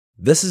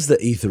This is the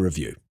Ether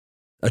Review,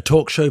 a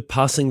talk show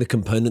passing the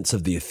components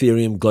of the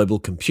Ethereum global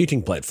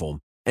computing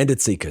platform and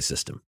its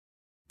ecosystem.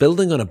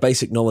 Building on a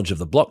basic knowledge of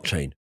the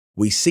blockchain,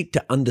 we seek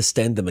to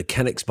understand the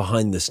mechanics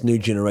behind this new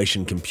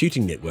generation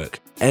computing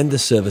network and the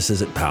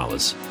services it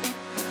powers.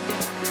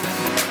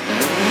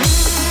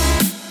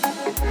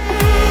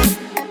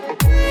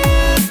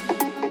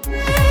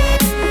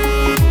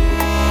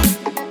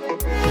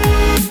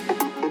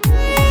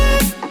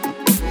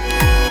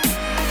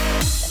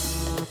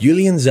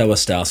 Julian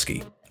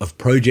Zawistowski of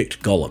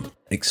Project Golem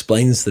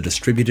explains the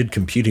distributed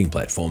computing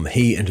platform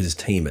he and his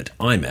team at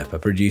IMAP are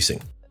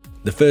producing.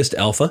 The first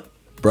alpha,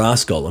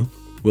 Brass Golem,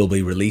 will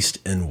be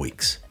released in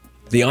weeks.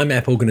 The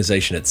IMAP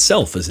organization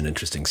itself is an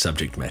interesting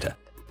subject matter,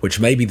 which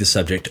may be the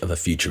subject of a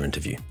future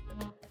interview.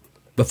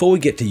 Before we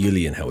get to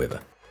Julian, however,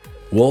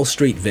 Wall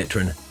Street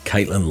veteran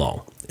Caitlin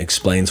Long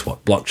explains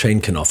what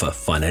blockchain can offer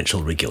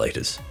financial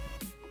regulators.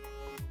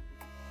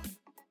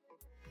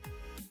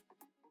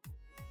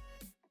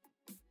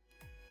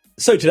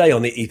 So today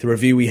on the Ether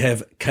Review, we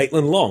have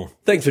Caitlin Long.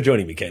 Thanks for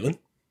joining me, Caitlin.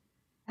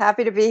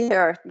 Happy to be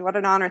here. What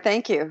an honor.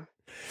 Thank you.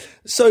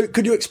 So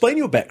could you explain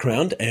your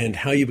background and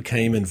how you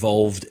became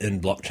involved in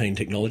blockchain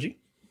technology?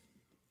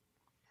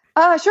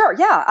 Sure.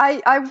 Yeah.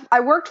 I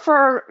worked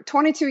for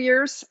 22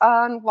 years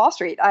on Wall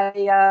Street.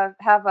 I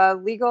have a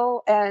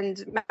legal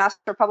and master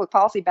of public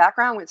policy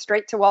background, went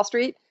straight to Wall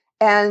Street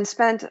and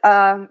spent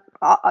all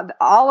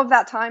of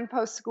that time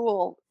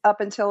post-school up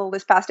until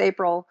this past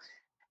April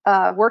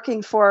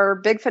working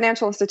for big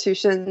financial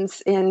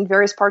institutions in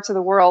various parts of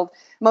the world.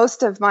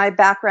 Most of my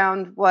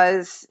background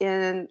was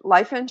in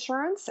life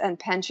insurance and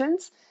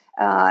pensions,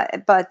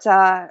 but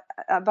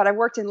I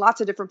worked in lots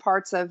of different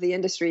parts of the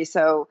industry,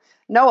 so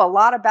know a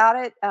lot about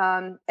it.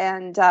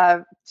 And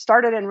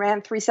started and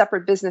ran 3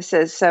 separate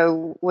businesses,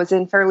 so was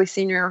in fairly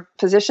senior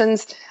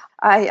positions.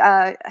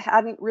 I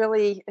hadn't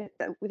really,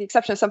 with the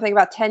exception of something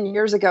about 10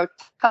 years ago,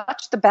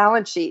 touched the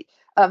balance sheet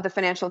of the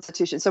financial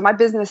institution. So my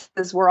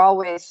businesses were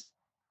always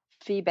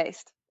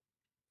fee-based.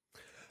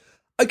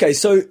 Okay,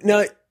 so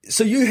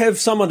you have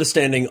some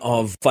understanding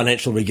of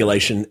financial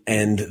regulation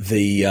and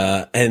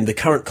the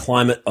current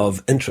climate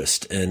of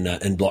interest in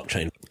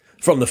blockchain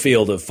from the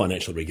field of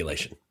financial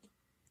regulation.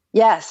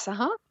 Yes.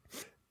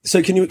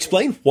 So can you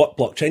explain what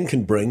blockchain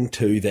can bring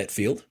to that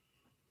field?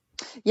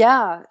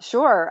 Yeah,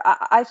 sure.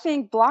 I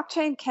think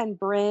blockchain can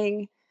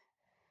bring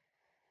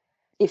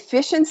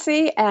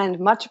efficiency and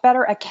much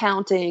better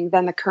accounting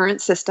than the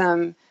current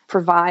system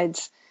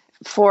provides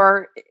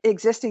for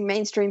existing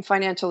mainstream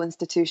financial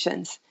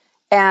institutions,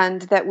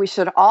 and that we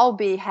should all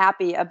be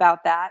happy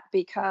about that,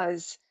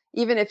 because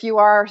even if you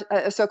are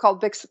a so-called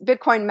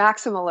Bitcoin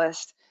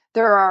maximalist,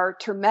 there are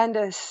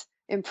tremendous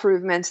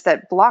improvements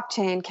that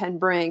blockchain can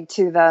bring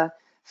to the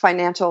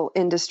financial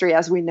industry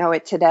as we know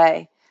it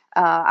today.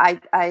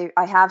 I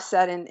have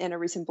said in a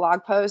recent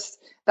blog post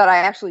that I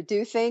actually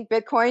do think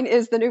Bitcoin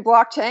is the new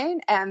blockchain,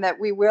 and that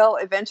we will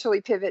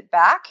eventually pivot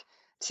back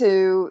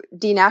to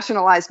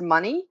denationalized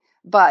money.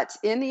 But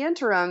in the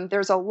interim,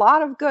 there's a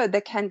lot of good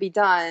that can be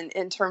done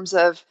in terms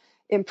of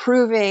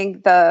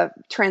improving the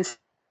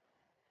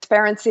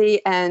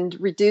transparency and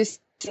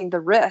reducing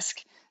the risk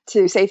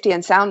to safety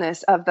and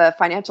soundness of the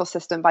financial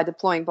system by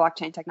deploying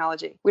blockchain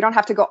technology. We don't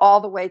have to go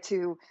all the way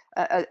to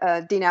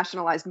a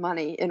denationalized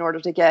money in order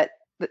to get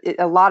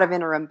a lot of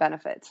interim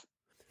benefits.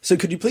 So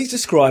could you please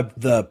describe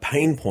the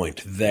pain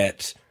point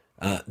that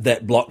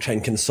that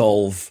blockchain can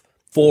solve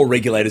for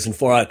regulators and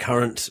for our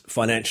current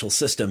financial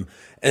system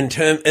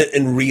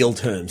in real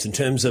terms, in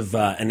terms of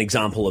an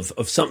example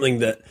of something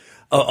that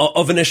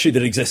of an issue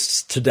that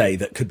exists today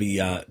that could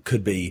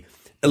be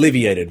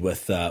alleviated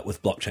with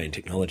blockchain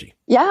technology?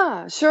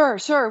 Yeah, sure.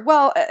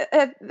 Well,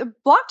 the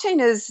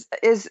blockchain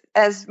is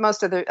as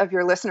most of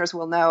your listeners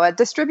will know, a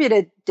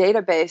distributed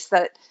database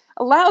that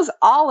allows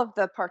all of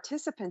the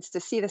participants to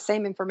see the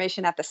same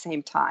information at the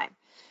same time.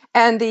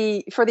 And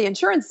for the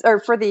insurance or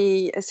for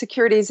the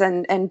securities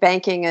and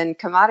banking and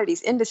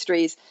commodities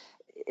industries,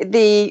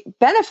 the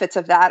benefits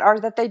of that are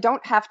that they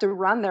don't have to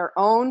run their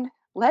own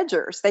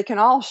ledgers. They can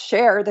all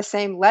share the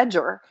same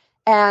ledger,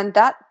 and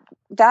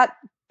that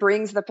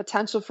brings the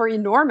potential for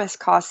enormous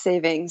cost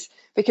savings,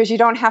 because you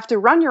don't have to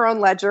run your own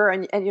ledger,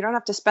 and you don't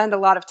have to spend a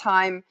lot of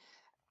time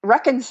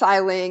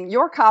reconciling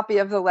your copy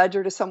of the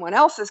ledger to someone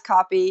else's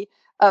copy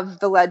of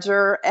the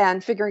ledger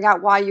and figuring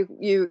out why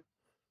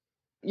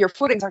your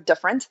footings are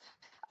different.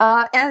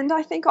 And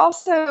I think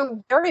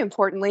also, very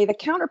importantly, the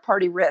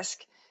counterparty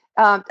risk,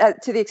 to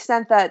the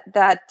extent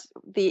that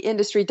the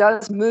industry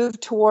does move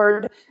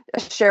toward a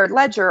shared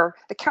ledger,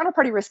 the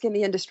counterparty risk in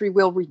the industry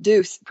will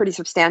reduce pretty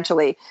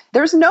substantially.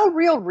 There's no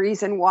real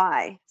reason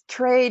why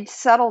trade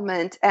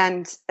settlement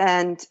and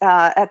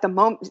at the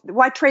moment,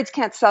 why trades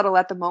can't settle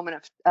at the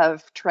moment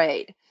of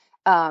trade.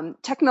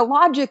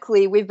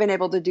 Technologically, we've been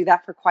able to do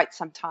that for quite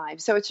some time.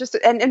 So it's just,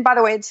 and by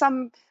the way, in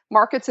some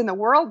markets in the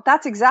world,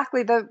 that's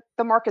exactly the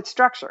market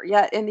structure.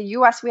 Yet in the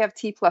US, we have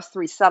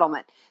T+3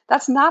 settlement.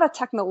 That's not a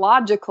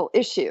technological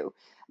issue.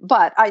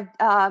 But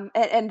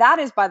and that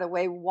is, by the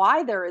way,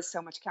 why there is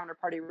so much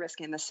counterparty risk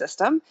in the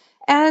system.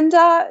 And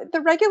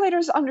the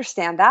regulators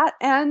understand that,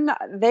 and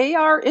they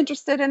are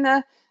interested in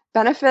the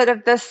benefit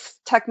of this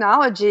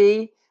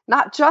technology,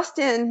 not just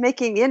in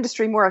making the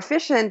industry more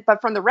efficient,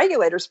 but from the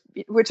regulators,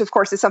 which of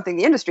course is something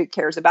the industry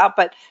cares about,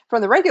 but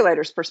from the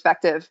regulators'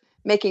 perspective,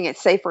 making it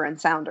safer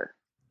and sounder,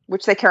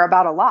 which they care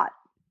about a lot.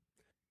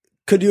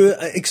 Could you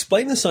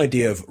explain this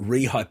idea of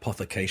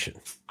rehypothecation?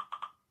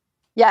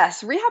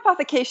 Yes,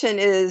 rehypothecation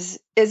is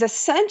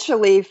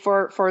essentially,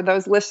 for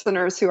those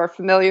listeners who are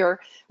familiar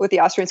with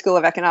the Austrian School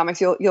of Economics,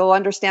 you'll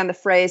understand the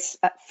phrase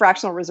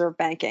fractional reserve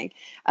banking.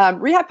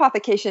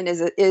 Rehypothecation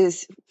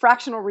is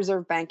fractional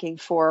reserve banking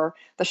for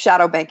the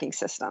shadow banking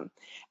system,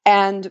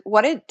 and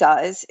what it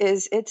does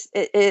is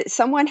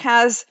someone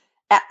has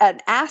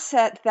an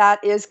asset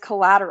that is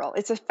collateral.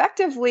 It's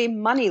effectively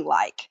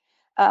money-like.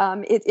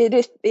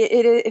 It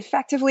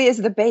effectively is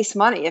the base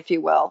money, if you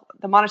will,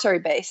 the monetary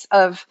base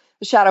of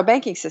the shadow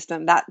banking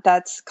system.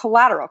 That's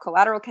collateral.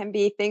 Collateral can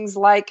be things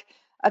like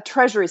a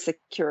treasury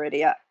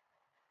security,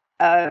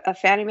 a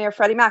Fannie Mae or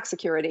Freddie Mac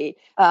security,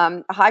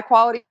 a high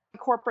quality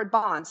corporate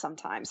bond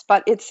sometimes.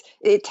 But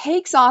it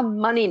takes on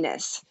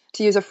moneyness,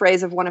 to use a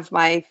phrase of one of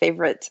my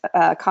favorite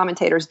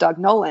commentators, Doug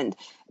Noland.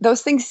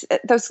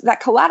 That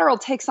collateral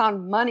takes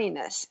on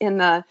moneyness in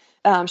the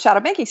shadow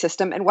banking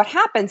system. And what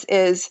happens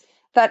is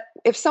that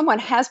if someone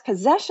has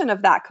possession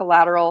of that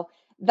collateral,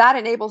 that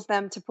enables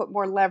them to put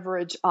more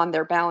leverage on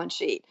their balance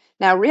sheet.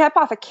 Now,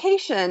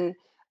 rehypothecation,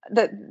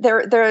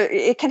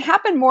 it can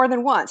happen more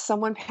than once.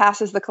 Someone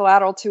passes the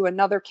collateral to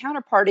another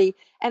counterparty,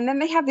 and then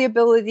they have the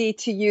ability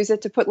to use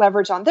it to put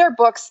leverage on their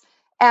books.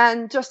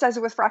 And just as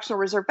with fractional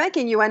reserve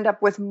banking, you end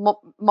up with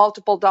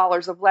multiple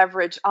dollars of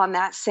leverage on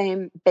that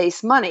same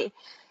base money.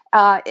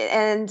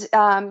 An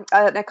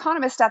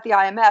economist at the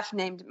IMF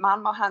named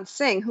Manmohan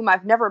Singh, whom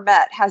I've never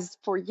met, has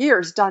for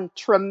years done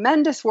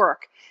tremendous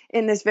work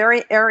in this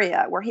very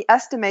area, where he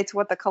estimates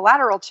what the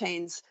collateral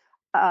chains,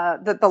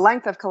 the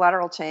length of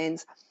collateral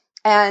chains,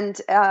 and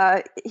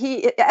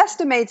he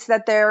estimates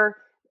that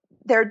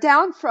they're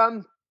down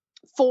from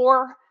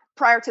 4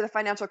 prior to the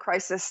financial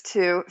crisis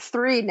to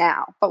 3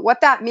 now. But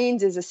what that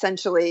means is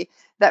essentially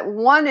that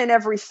 1 in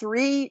every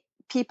 3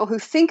 people who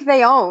think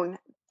they own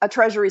a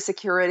treasury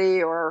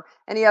security or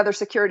any other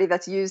security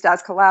that's used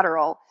as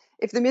collateral,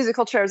 if the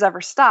musical chairs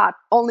ever stop,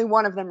 only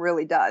one of them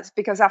really does,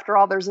 because after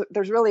all, there's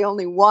really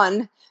only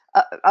one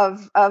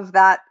of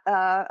that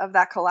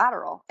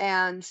collateral,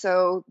 and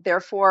so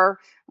therefore,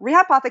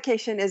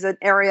 rehypothecation is an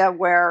area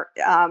where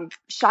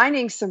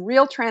shining some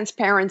real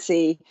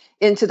transparency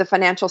into the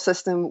financial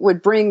system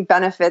would bring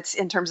benefits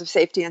in terms of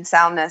safety and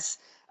soundness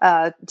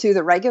to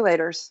the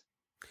regulators.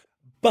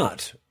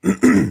 But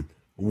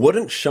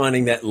wouldn't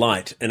shining that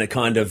light in a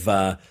kind of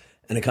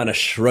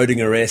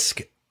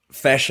Schrodinger-esque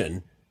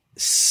fashion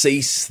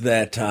cease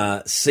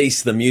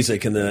the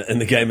music in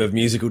the game of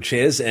musical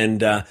chairs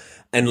and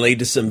lead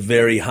to some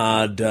very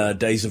hard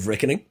days of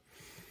reckoning?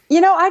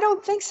 I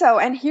don't think so,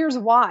 and here's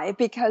why: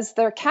 because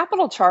their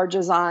capital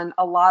charges on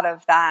a lot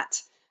of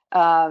that.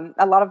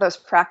 A lot of those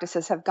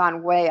practices have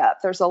gone way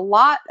up. There's a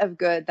lot of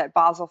good that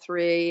Basel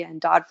III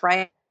and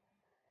Dodd-Frank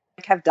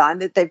have done.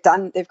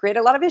 They've created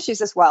a lot of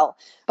issues as well,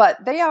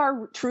 but they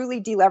are truly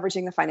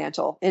deleveraging the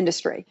financial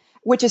industry,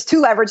 which is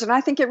too leveraged, and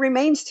I think it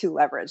remains too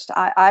leveraged.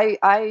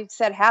 I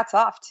said hats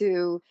off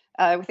to,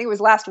 I think it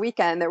was last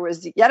weekend, there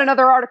was yet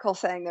another article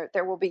saying that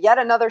there will be yet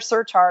another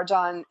surcharge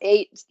on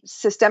 8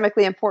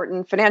 systemically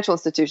important financial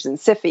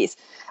institutions, SIFIs,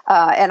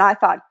 and I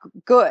thought,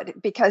 good,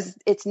 because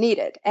it's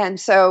needed. And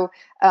so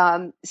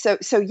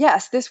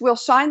yes, this will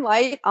shine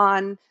light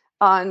on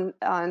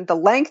the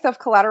length of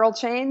collateral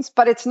chains,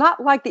 but it's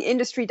not like the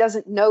industry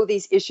doesn't know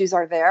these issues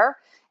are there.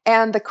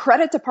 And the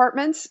credit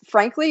departments,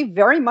 frankly,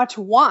 very much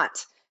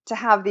want to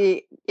have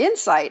the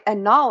insight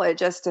and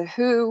knowledge as to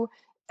who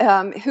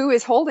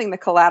is holding the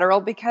collateral,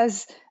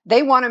 because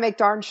they want to make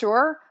darn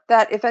sure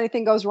that if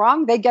anything goes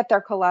wrong, they get their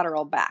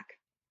collateral back.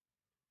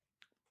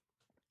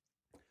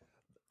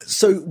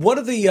 So what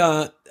are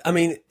the,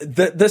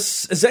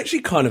 this is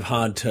actually kind of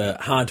hard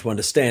to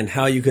understand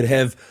how you could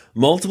have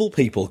multiple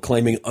people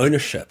claiming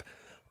ownership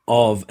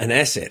of an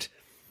asset,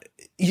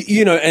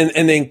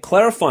 and then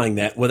clarifying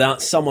that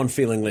without someone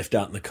feeling left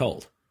out in the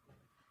cold.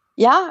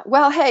 Yeah,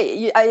 well,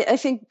 hey, I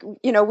think,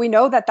 we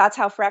know that that's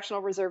how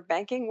fractional reserve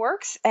banking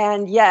works.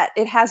 And yet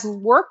it has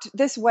worked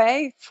this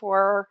way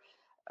for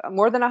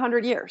more than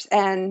 100 years.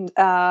 And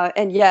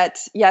yet,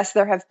 yes,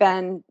 there have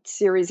been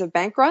series of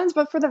bank runs,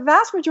 but for the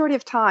vast majority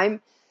of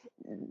time,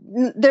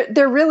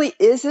 there really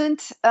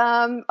isn't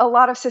a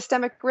lot of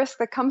systemic risk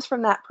that comes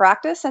from that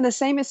practice. And the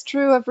same is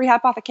true of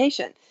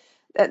rehypothecation.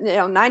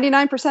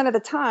 99% of the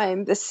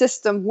time, the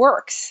system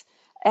works.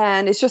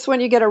 And it's just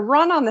when you get a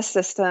run on the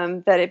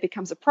system that it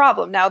becomes a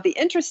problem. Now, the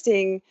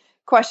interesting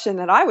question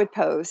that I would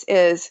pose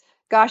is,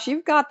 gosh,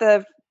 you've got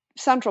the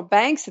central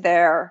banks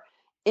there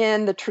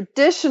in the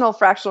traditional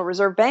fractional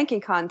reserve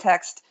banking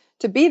context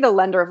to be the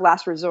lender of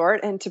last resort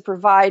and to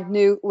provide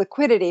new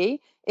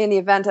liquidity in the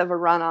event of a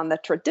run on the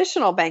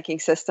traditional banking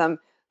system.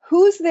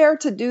 who's there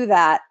to do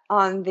that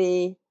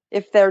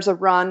if there's a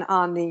run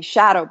on the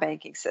shadow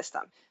banking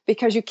system?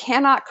 Because you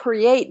cannot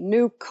create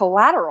new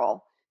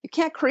collateral. You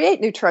can't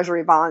create new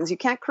treasury bonds. You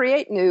can't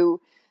create new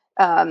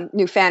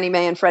Fannie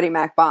Mae and Freddie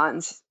Mac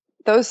bonds.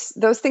 Those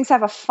things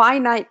have a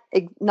finite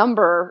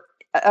number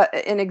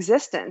in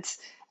existence.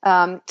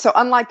 So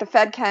unlike the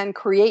Fed can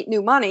create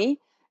new money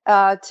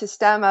to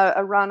stem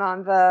a run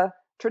on the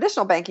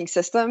traditional banking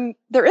system,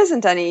 there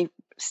isn't any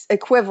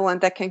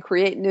equivalent that can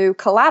create new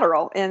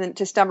collateral and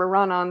to stem a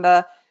run on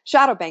the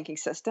shadow banking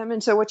system.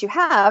 And so what you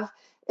have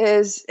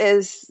is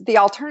the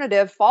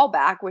alternative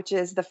fallback, which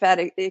is the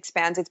Fed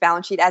expands its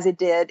balance sheet as it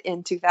did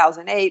in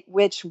 2008,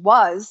 which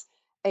was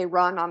a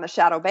run on the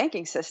shadow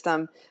banking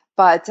system.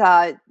 But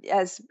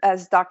as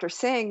Dr.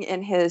 Singh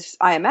in his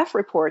IMF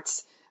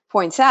reports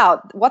points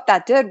out, what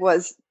that did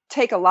was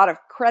take a lot of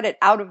credit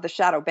out of the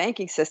shadow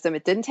banking system.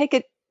 It didn't take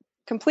it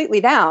completely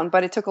down,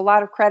 but it took a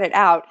lot of credit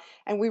out,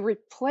 and we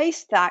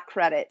replaced that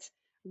credit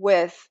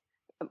with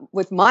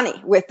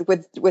money,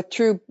 with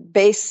true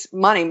base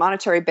money,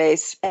 monetary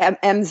base,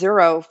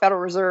 M0, Federal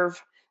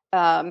Reserve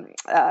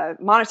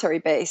monetary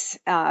base.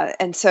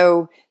 And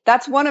so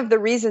that's one of the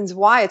reasons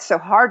why it's so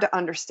hard to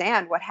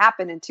understand what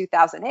happened in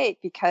 2008,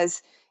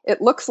 because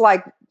it looks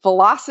like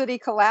velocity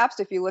collapsed.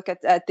 If you look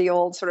at the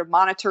old sort of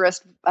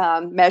monetarist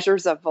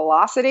measures of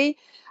velocity,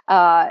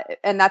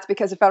 and that's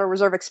because the Federal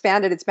Reserve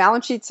expanded its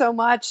balance sheet so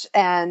much,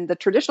 and the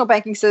traditional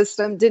banking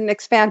system didn't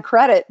expand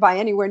credit by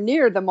anywhere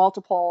near the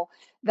multiple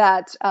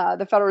that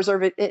the Federal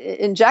Reserve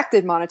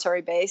injected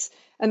monetary base.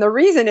 And the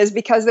reason is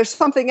because there's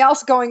something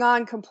else going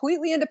on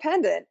completely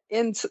independent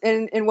in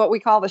what we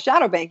call the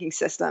shadow banking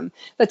system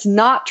that's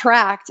not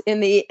tracked in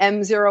the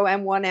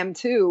M0, M1,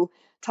 M2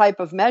 type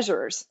of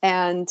measures.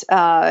 And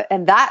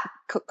that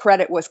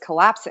credit was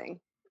collapsing.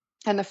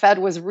 And the Fed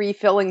was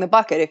refilling the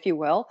bucket, if you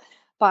will,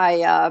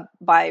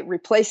 by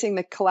replacing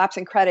the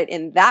collapsing credit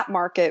in that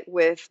market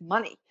with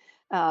money.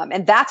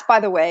 And that's, by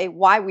the way,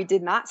 why we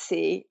did not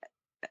see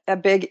a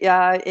big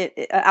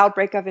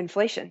outbreak of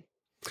inflation.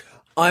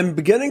 I'm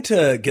beginning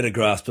to get a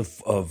grasp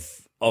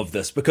of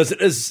this, because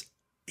it is,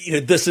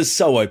 this is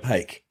so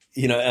opaque.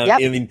 Yep.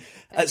 I mean,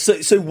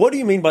 so what do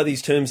you mean by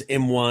these terms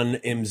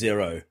M1,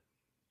 M0?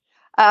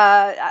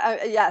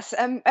 Yes,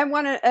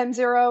 M1,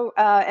 M0,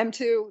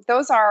 M2.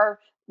 Those are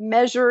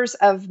measures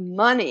of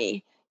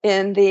money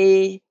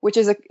which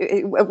is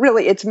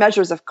really it's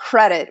measures of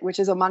credit, which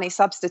is a money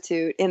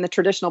substitute in the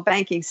traditional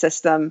banking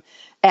system,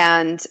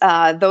 and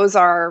those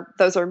are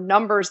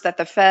numbers that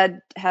the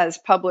Fed has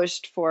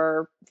published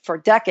for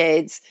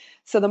decades.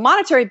 So the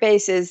monetary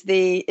base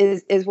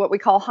is what we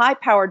call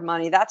high-powered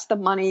money. That's the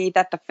money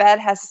that the Fed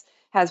has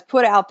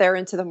put out there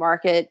into the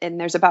market, and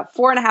there's about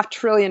 $4.5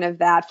 trillion of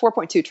that,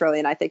 4.2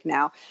 trillion, I think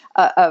now,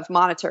 of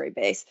monetary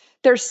base.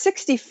 There's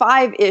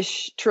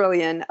 65-ish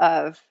trillion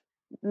of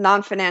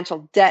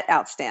non-financial debt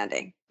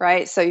outstanding,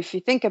 right? So if you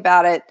think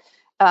about it,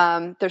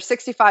 there's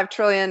 65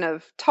 trillion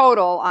of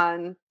total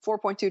on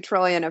 4.2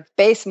 trillion of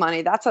base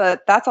money. That's a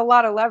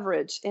lot of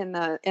leverage in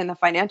the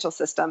financial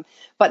system,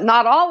 but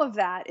not all of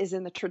that is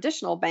in the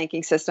traditional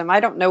banking system. I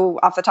don't know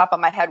off the top of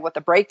my head what the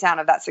breakdown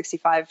of that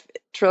 65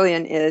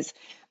 trillion is,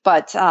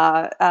 but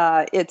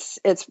it's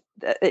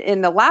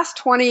in the last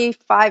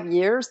 25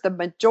 years, the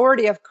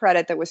majority of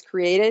credit that was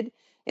created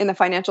in the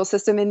financial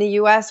system in the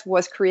U.S.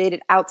 was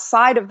created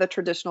outside of the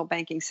traditional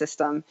banking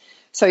system.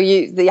 So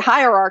the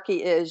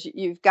hierarchy is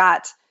you've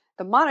got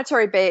the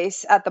monetary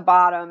base at the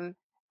bottom,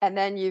 and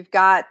then you've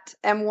got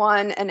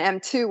M1 and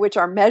M2, which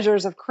are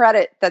measures of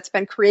credit that's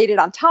been created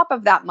on top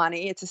of that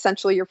money. It's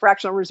essentially your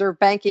fractional reserve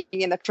banking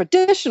in the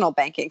traditional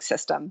banking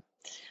system.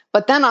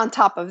 But then on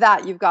top of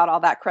that, you've got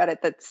all that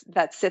credit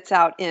that sits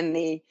out in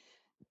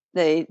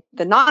the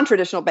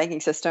non-traditional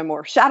banking system,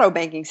 or shadow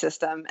banking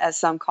system, as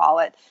some call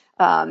it.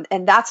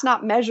 And that's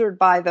not measured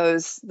by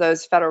those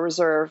Federal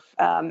Reserve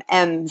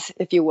M's,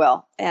 if you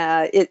will.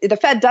 The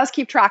Fed does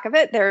keep track of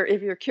it.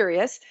 If you're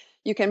curious,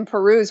 you can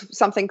peruse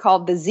something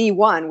called the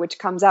Z1, which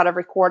comes out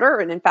every quarter.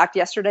 And in fact,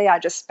 yesterday I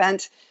just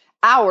spent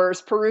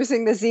hours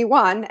perusing the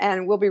Z1,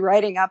 and we'll be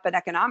writing up an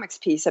economics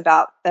piece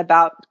about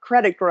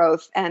credit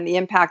growth and the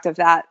impact of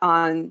that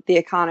on the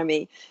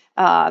economy.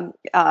 But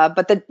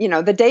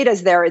the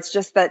data's there. It's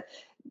just that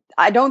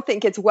I don't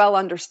think it's well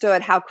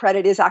understood how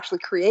credit is actually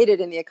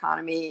created in the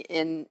economy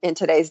in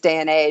today's day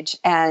and age,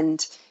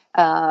 and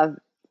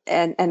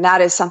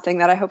that is something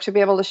that I hope to be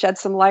able to shed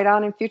some light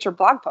on in future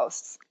blog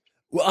posts.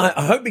 Well,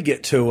 I hope we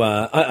get to.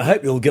 I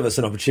hope you'll give us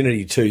an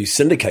opportunity to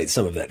syndicate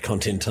some of that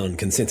content on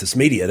Consensus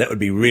Media. That would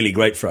be really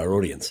great for our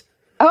audience.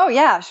 Oh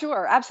yeah,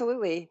 sure,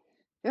 absolutely.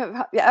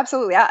 Yeah,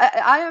 absolutely.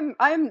 I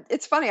am.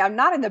 It's funny. I'm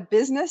not in the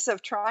business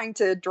of trying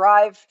to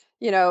drive,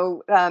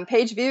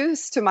 page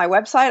views to my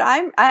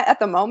website. At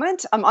the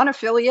moment, I'm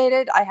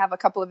unaffiliated. I have a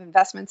couple of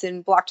investments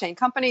in blockchain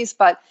companies,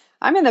 but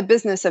I'm in the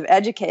business of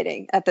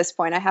educating at this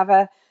point. I have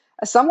a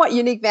somewhat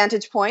unique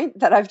vantage point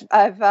that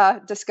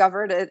I've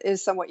discovered. It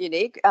is somewhat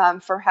unique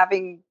for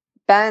having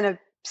been a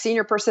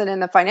senior person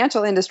in the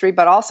financial industry,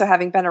 but also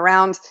having been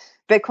around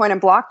Bitcoin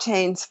and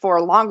blockchains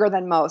for longer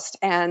than most.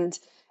 And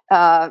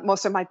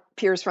most of my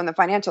peers from the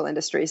financial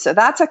industry. So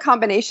that's a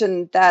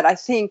combination that I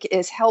think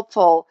is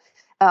helpful.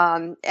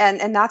 And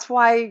that's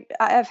why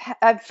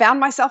I've found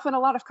myself in a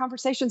lot of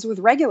conversations with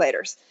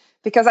regulators,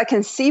 because I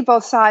can see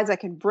both sides, I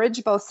can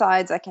bridge both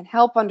sides, I can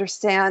help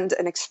understand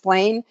and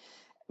explain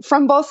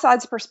from both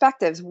sides'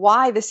 perspectives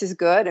why this is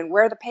good and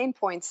where the pain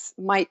points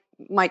might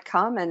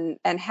come,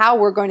 and how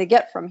we're going to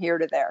get from here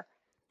to there.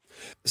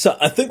 So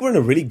I think we're in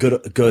a really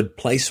good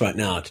place right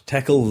now to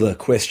tackle the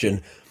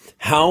question: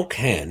 how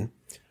can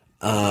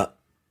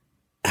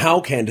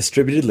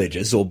distributed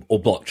ledgers or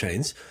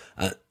blockchains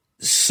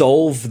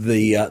solve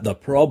the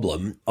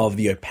problem of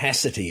the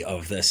opacity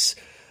of this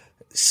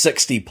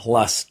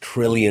 $60+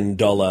 trillion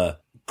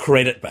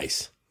credit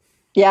base?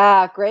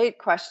 Yeah, great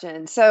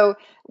question. So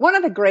one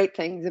of the great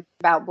things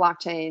about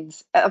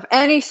blockchains of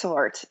any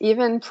sort,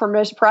 even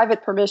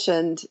private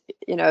permissioned,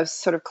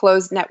 sort of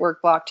closed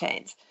network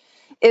blockchains,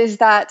 is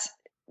that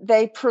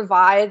they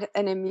provide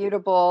an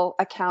immutable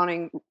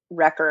accounting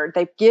record.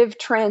 They give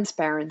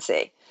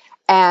transparency.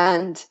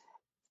 And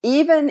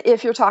even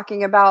if you're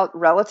talking about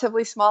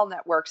relatively small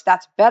networks,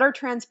 that's better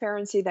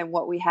transparency than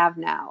what we have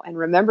now. And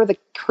remember, the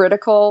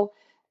critical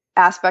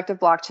aspect of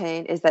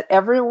blockchain is that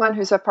everyone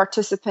who's a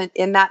participant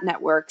in that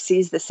network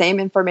sees the same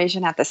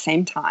information at the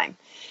same time.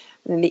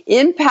 And the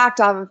impact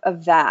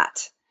of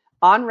that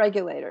on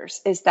regulators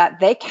is that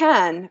they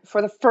can,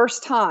 for the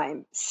first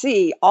time,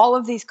 see all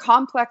of these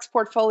complex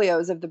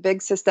portfolios of the big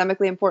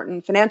systemically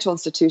important financial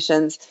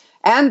institutions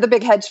and the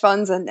big hedge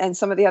funds and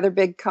some of the other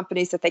big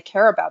companies that they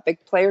care about,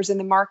 big players in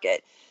the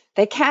market.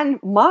 They can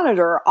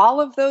monitor all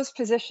of those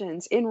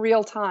positions in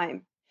real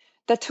time.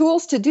 The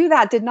tools to do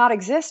that did not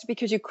exist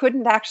because you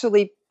couldn't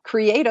actually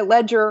create a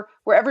ledger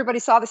where everybody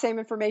saw the same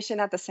information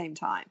at the same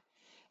time.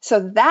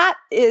 So that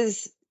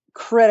is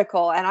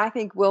critical, and I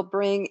think will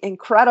bring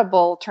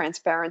incredible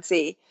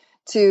transparency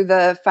to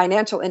the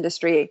financial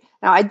industry.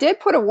 Now, I did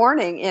put a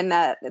warning in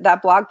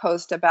that blog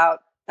post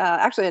about,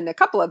 actually in a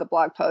couple of the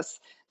blog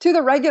posts, to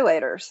the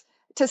regulators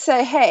to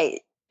say,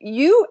 hey,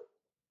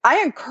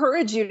 I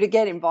encourage you to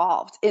get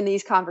involved in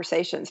these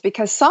conversations,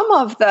 because some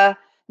of the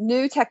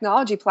new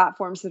technology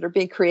platforms that are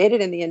being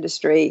created in the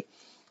industry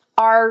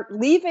are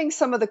leaving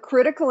some of the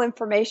critical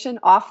information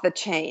off the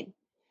chain.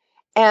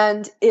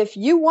 And if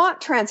you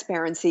want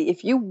transparency,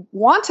 if you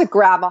want to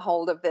grab a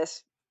hold of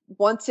this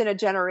once in a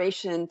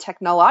generation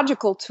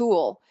technological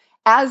tool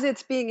as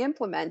it's being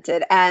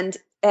implemented, and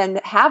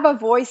have a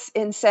voice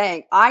in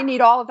saying, I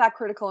need all of that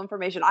critical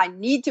information, I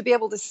need to be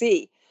able to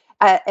see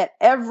at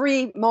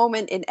every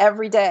moment in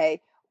every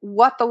day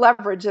what the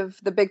leverage of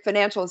the big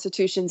financial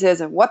institutions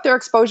is and what their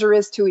exposure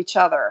is to each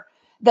other,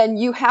 then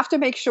you have to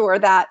make sure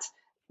that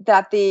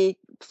the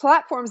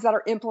platforms that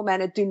are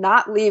implemented do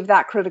not leave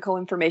that critical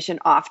information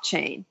off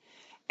chain.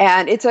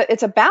 And it's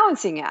a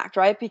balancing act,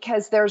 right?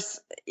 Because there are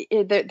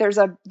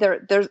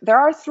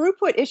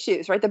throughput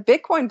issues, right? The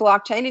Bitcoin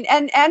blockchain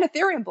and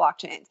Ethereum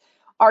blockchains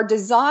are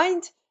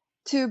designed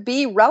to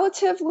be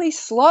relatively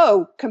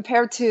slow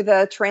compared to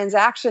the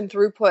transaction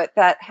throughput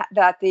that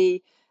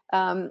the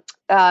SQL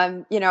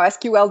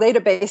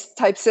database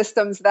type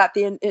systems that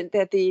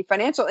the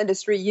financial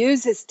industry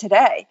uses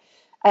today.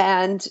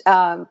 And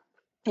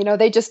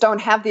they just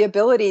don't have the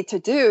ability to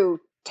do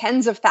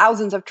tens of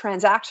thousands of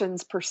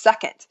transactions per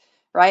second,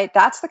 right?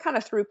 That's the kind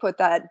of throughput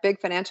that big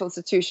financial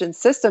institution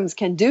systems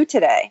can do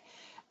today.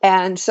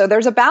 And so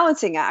there's a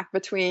balancing act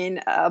between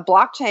a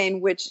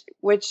blockchain, which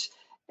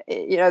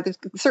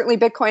certainly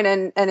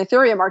Bitcoin and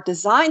Ethereum are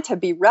designed to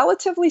be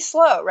relatively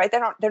slow, right?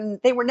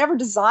 They were never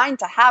designed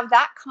to have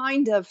that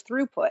kind of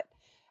throughput.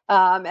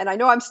 And I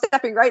know I'm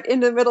stepping right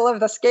into the middle of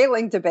the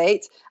scaling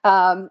debate,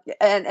 but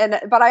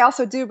I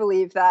also do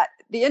believe that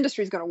the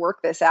industry is going to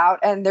work this out,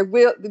 and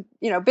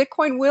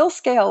Bitcoin will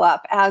scale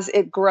up as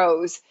it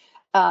grows,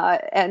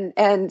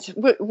 and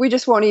we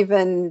just won't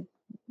even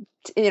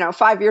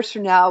 5 years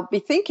from now be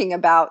thinking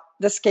about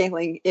the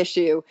scaling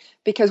issue,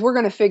 because we're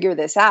going to figure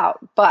this out.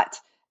 But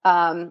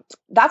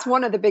that's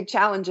one of the big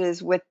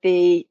challenges with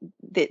the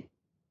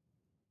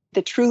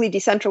truly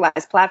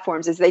decentralized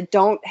platforms, is they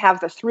don't have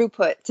the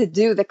throughput to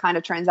do the kind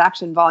of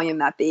transaction volume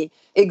that the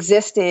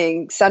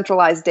existing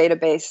centralized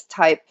database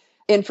type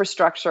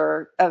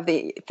infrastructure of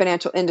the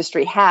financial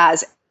industry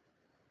has.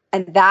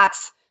 And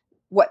that's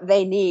what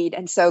they need.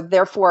 And so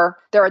therefore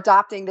they're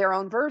adopting their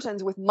own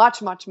versions with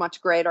much, much,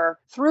 much greater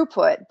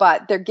throughput,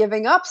 but they're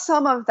giving up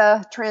some of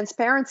the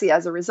transparency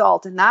as a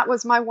result. And that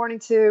was my warning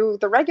to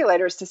the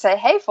regulators, to say,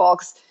 hey,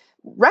 folks,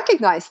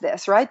 recognize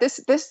this, right?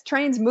 This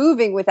train's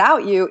moving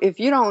without you if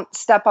you don't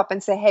step up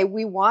and say, hey,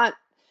 we want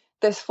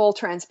this full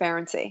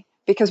transparency,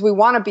 because we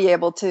want to be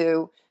able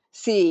to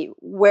see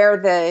where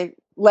the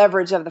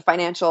leverage of the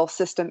financial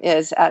system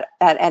is at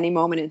any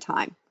moment in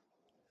time.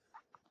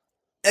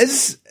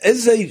 Is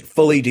a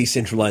fully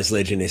decentralized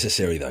ledger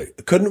necessary, though?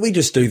 Couldn't we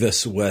just do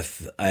this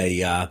with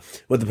a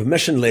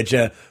permission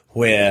ledger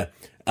where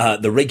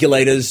the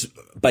regulators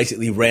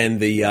basically ran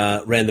the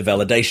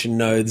validation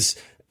nodes,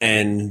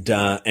 and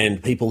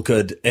people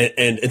could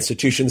and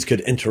institutions could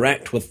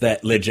interact with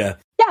that ledger?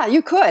 Yeah, Yeah,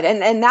 you could,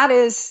 and that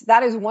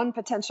is one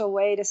potential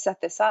way to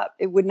set this up.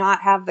 It would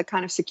not have the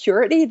kind of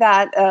security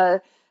that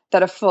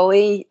that a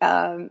fully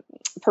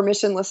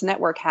permissionless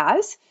network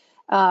has,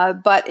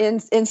 but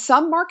in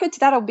some markets,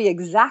 that'll be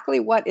exactly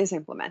what is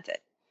implemented.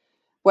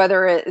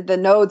 Whether the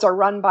nodes are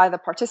run by the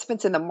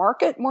participants in the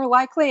market more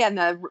likely, and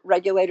the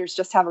regulators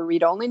just have a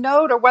read-only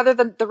node, or whether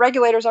the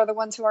regulators are the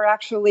ones who are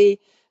actually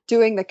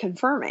doing the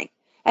confirming.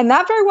 And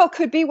that very well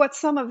could be what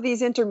some of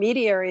these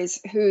intermediaries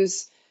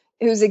whose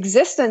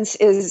existence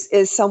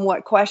is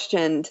somewhat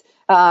questioned,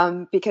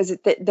 because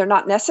they're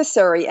not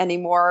necessary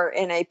anymore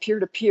in a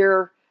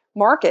peer-to-peer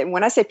market. And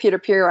when I say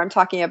peer-to-peer, I'm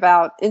talking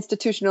about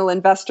institutional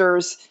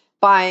investors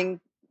buying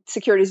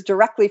securities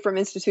directly from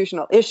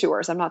institutional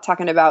issuers. I'm not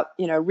talking about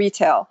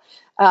retail.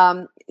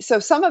 So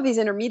some of these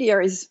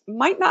intermediaries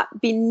might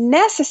not be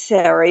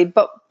necessary,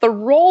 but the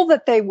role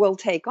that they will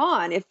take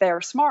on if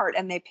they're smart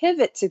and they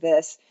pivot to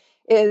this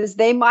is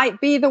they might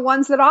be the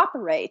ones that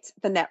operate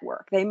the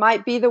network. They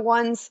might be the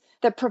ones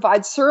that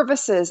provide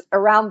services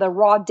around the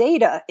raw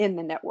data in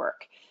the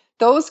network.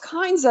 Those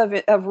kinds of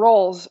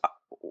roles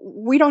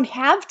we don't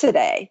have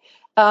today,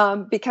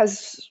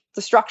 because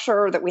the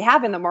structure that we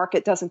have in the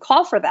market doesn't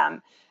call for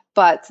them.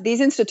 But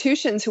these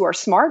institutions who are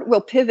smart will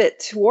pivot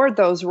toward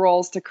those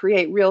roles to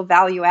create real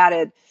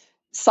value-added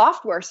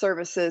software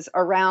services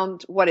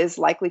around what is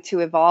likely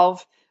to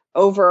evolve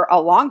over a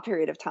long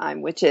period of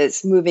time, which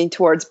is moving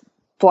towards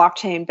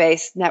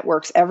blockchain-based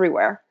networks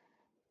everywhere.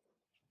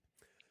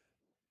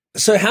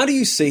 So, how do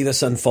you see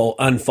this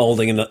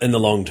unfolding in the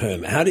long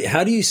term? How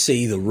do you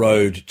see the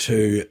road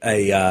to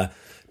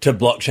to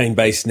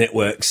blockchain-based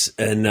networks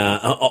and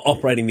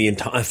operating the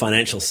entire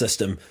financial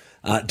system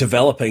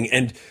developing?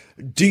 And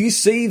do you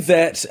see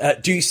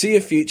that? Do you see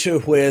a future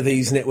where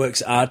these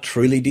networks are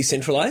truly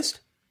decentralized?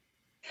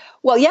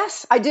 Well,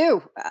 yes, I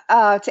do.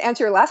 To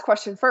answer your last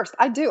question first,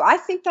 I do. I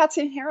think that's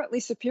inherently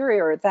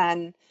superior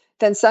than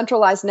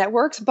centralized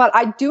networks, but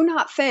I do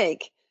not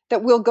think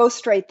that we'll go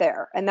straight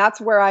there. And that's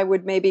where I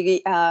would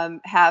maybe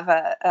have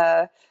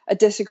a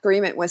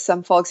disagreement with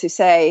some folks who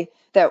say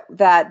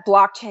that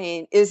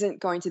blockchain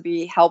isn't going to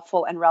be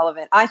helpful and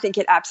relevant. I think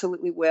it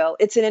absolutely will.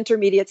 It's an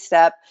intermediate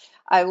step.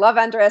 I love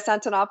Andreas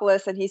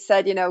Antonopoulos, and he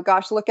said,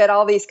 gosh, look at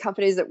all these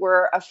companies that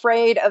were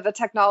afraid of the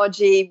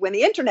technology when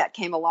the internet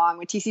came along,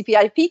 when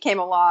TCP/IP came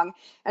along.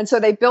 And so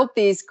they built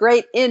these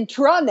great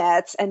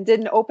intranets and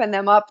didn't open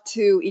them up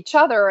to each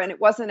other. And it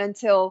wasn't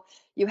until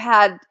you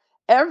had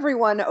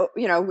everyone,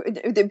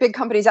 the big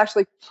companies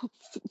actually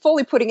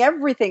fully putting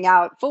everything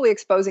out, fully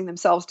exposing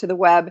themselves to the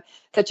web,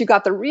 that you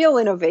got the real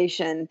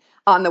innovation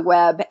on the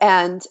web.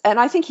 And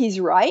I think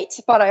he's right.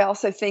 But I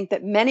also think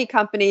that many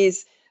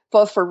companies,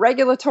 both for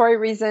regulatory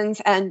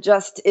reasons and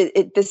just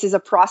this is a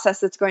process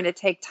that's going to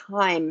take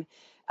time.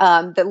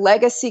 The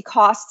legacy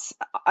costs,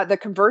 the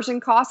conversion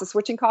costs, the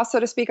switching costs, so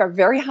to speak, are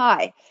very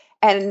high.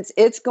 And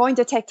it's going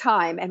to take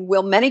time. And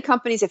will many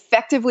companies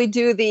effectively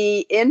do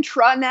the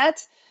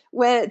intranet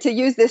to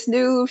use this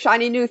new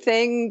shiny new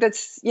thing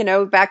that's,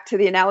 back to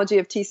the analogy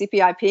of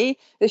TCP/IP?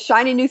 The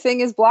shiny new thing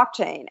is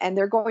blockchain. And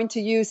they're going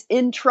to use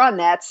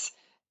intranets,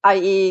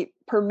 i.e.,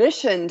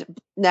 permissioned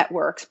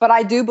networks. But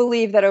I do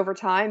believe that over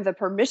time, the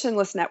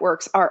permissionless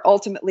networks are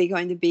ultimately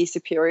going to be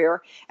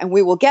superior, and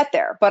we will get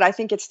there. But I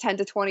think it's 10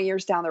 to 20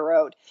 years down the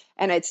road,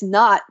 and it's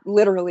not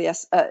literally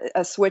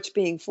a switch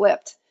being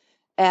flipped.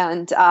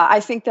 And I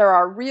think there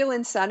are real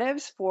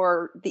incentives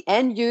for the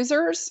end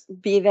users,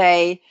 be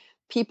they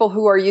people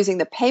who are using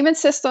the payment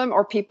system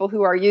or people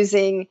who are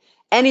using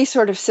any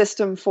sort of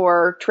system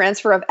for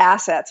transfer of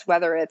assets,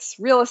 whether it's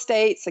real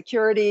estate,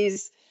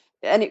 securities,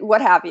 and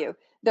what have you.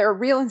 There are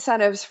real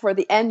incentives for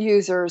the end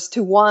users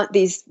to want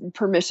these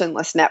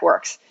permissionless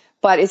networks,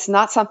 but it's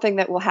not something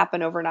that will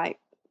happen overnight.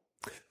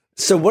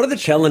 So what are the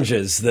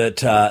challenges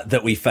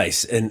that we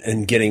face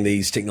in getting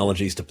these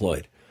technologies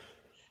deployed?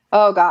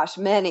 Oh gosh,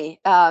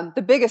 many.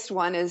 The biggest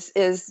one is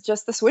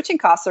just the switching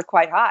costs are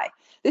quite high.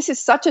 This is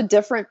such a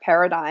different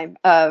paradigm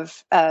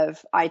of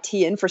IT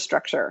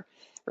infrastructure,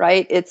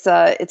 right? It's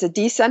a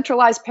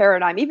decentralized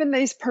paradigm. Even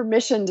these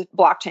permissioned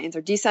blockchains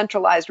are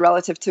decentralized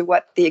relative to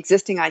what the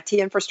existing IT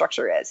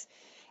infrastructure is.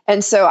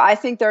 And so I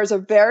think there's a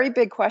very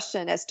big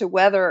question as to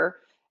whether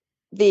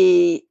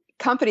the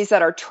companies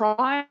that are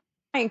trying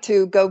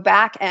to go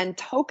back and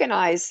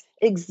tokenize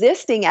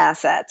existing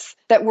assets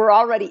that were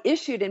already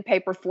issued in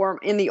paper form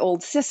in the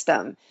old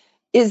system,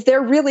 is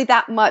there really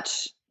that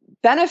much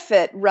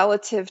benefit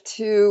relative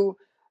to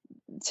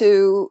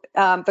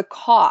the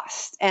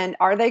cost? And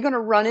are they going to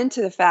run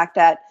into the fact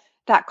that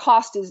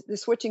cost is the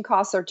switching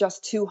costs are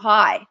just too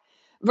high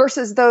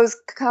versus those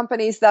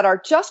companies that are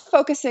just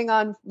focusing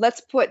on,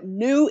 let's put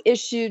newly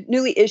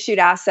issued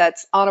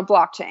assets on a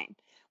blockchain.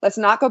 Let's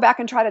not go back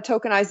and try to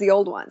tokenize the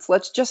old ones.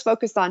 Let's just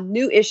focus on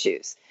new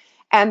issues.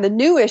 And the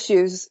new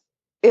issues,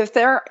 if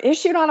they're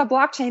issued on a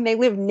blockchain, they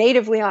live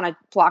natively on a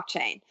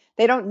blockchain.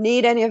 They don't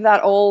need any of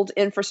that old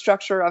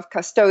infrastructure of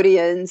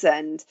custodians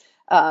and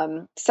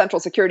central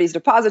securities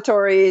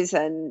depositories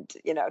and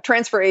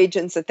transfer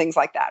agents and things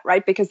like that,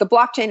 right? Because the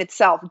blockchain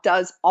itself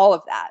does all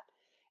of that.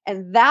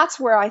 And that's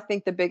where I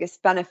think the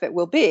biggest benefit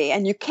will be.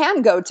 And you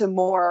can go to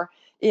more,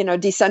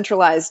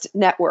 decentralized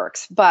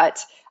networks,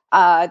 but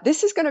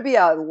this is going to be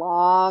a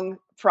long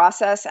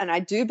process. And I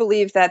do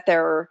believe that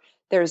there's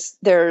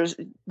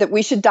that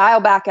we should dial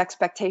back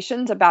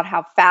expectations about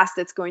how fast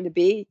it's going to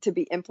be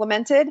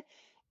implemented,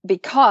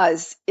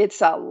 because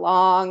it's a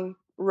long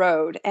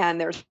road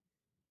and there's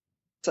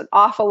an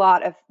awful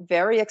lot of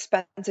very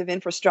expensive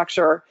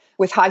infrastructure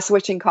with high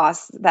switching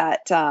costs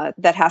that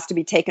has to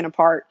be taken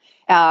apart.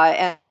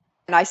 And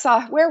I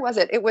saw, where was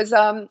it? It was,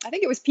 I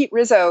think it was Pete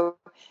Rizzo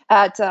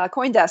at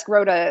CoinDesk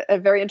wrote a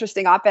very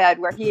interesting op-ed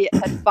where he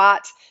had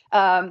bought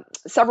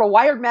several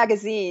Wired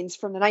magazines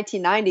from the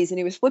 1990s, and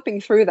he was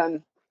flipping through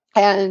them.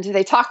 And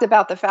they talked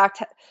about the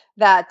fact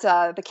that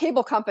the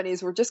cable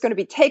companies were just going to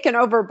be taken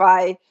over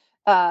by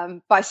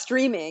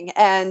streaming.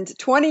 And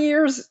 20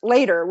 years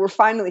later, we're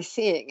finally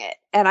seeing it.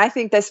 And I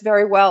think this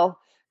very well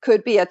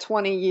could be a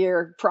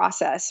 20-year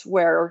process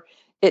where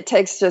it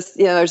takes just,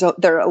 there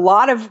are a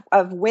lot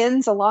of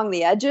wins along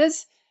the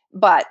edges,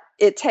 but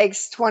it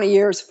takes 20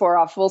 years for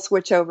a full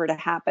switch over to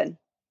happen.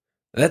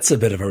 That's a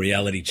bit of a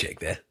reality check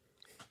there.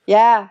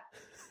 Yeah.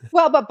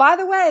 Well, but by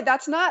the way,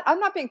 I'm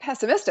not being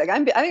pessimistic.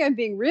 I think I'm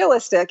being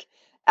realistic.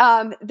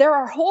 There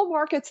are whole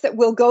markets that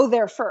will go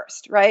there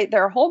first, right?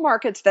 There are whole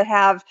markets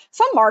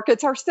some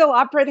markets are still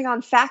operating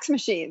on fax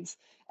machines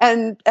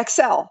and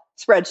Excel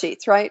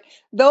spreadsheets, right?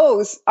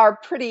 Those are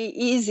pretty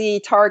easy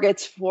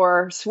targets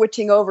for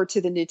switching over to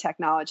the new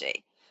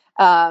technology.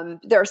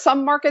 There are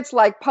some markets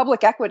like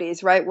public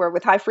equities, right, where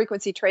with high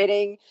frequency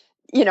trading,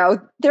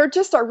 there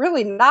just are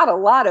really not a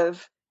lot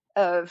of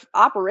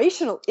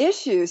operational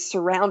issues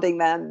surrounding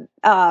them.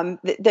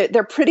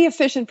 They're pretty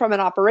efficient from an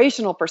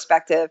operational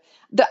perspective.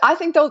 I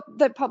think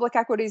that public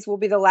equities will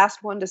be the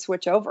last one to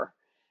switch over,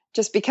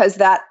 just because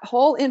that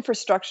whole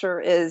infrastructure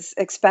is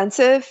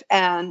expensive,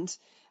 and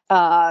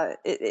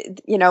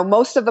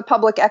most of the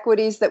public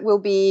equities that will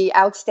be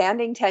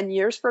outstanding 10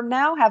 years from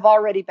now have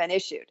already been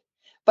issued.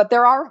 But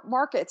there are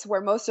markets where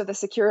most of the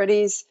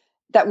securities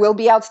that will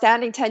be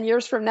outstanding 10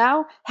 years from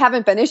now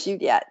haven't been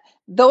issued yet.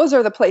 Those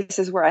are the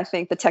places where I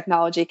think the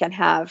technology can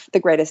have the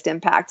greatest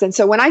impact. And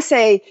so when I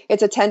say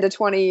it's a 10 to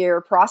 20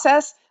 year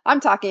process, I'm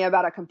talking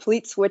about a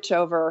complete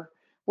switchover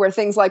where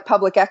things like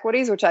public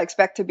equities, which I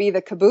expect to be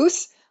the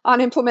caboose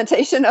on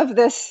implementation of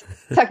this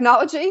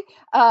technology,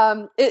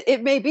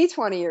 it may be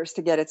 20 years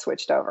to get it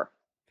switched over.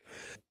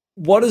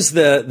 What is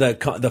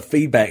the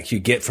feedback you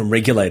get from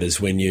regulators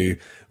when you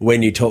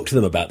talk to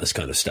them about this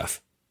kind of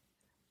stuff?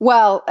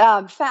 Well,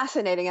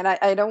 fascinating. And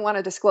I don't want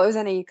to disclose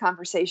any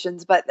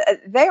conversations, but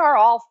they are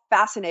all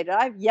fascinated.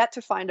 I've yet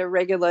to find a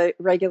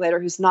regulator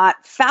who's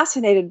not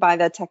fascinated by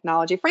the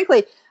technology.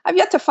 Frankly, I've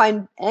yet to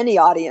find any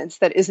audience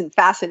that isn't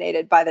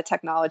fascinated by the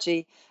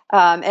technology.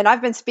 And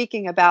I've been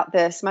speaking about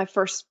this. My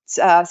first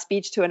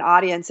speech to an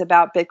audience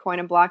about Bitcoin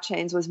and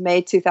blockchains was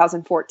May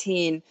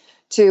 2014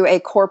 to a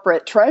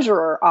corporate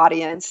treasurer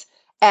audience.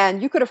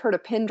 And you could have heard a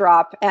pin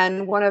drop.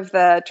 And one of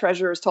the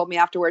treasurers told me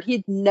afterward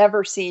he'd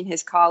never seen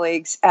his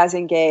colleagues as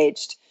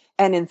engaged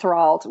and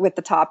enthralled with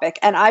the topic.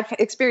 And I've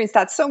experienced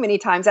that so many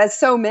times, as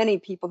so many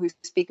people who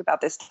speak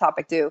about this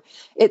topic do.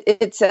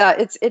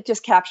 It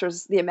just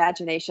captures the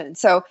imagination.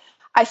 So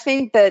I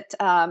think that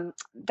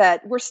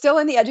we're still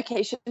in the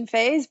education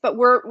phase, but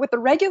with the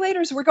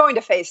regulators, we're going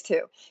to phase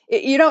two.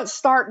 You don't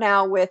start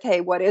now with,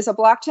 hey, what is a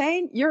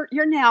blockchain? You're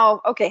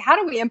now, okay, how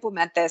do we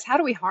implement this? How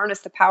do we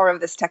harness the power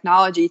of this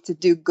technology to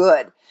do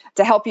good,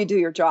 to help you do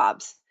your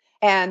jobs?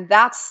 And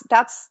that's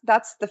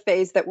the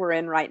phase that we're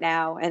in right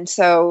now. And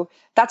so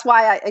that's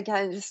why I,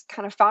 again, just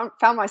kind of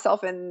found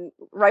myself in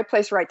right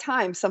place, right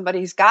time. Somebody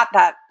who's got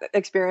that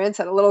experience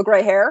and a little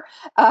gray hair,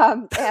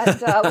 and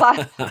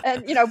Bitcoin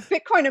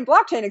and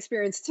blockchain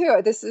experience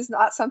too. This is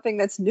not something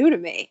that's new to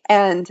me.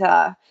 And,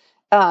 so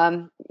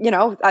I'm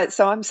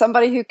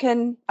somebody who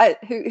can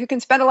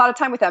spend a lot of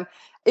time with them.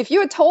 If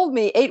you had told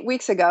me 8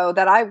 weeks ago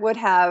that I would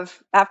have,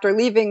 after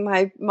leaving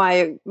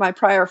my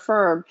prior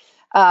firm,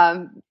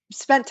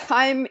 spent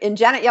time in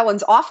Janet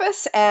Yellen's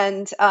office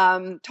and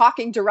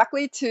talking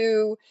directly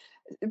to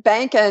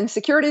bank and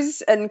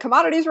securities and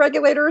commodities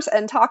regulators,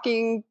 and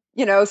spending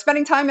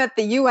time at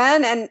the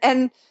UN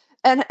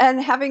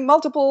and having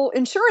multiple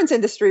insurance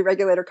industry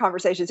regulator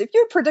conversations. If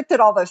you predicted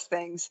all those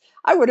things,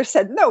 I would have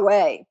said no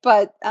way.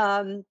 But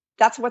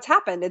that's what's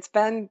happened. It's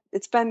been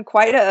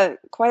quite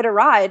a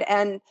ride.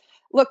 And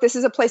look, this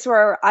is a place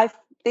where I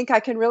think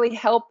I can really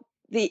help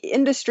the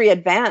industry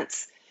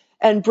advance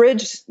and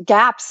bridge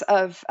gaps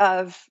of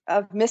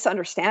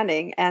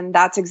misunderstanding, and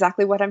that's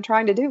exactly what I'm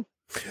trying to do.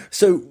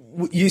 So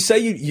you say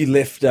you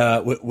left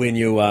when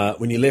you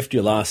left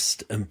your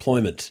last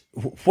employment.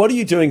 What are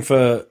you doing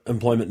for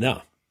employment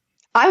now?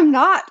 I'm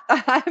not.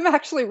 I'm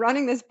actually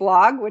running this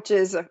blog, which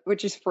is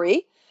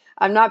free.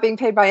 I'm not being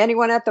paid by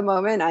anyone at the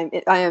moment.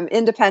 I am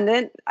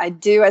independent. I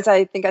do, as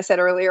I think I said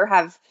earlier,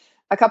 have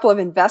a couple of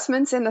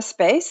investments in the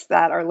space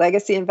that are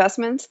legacy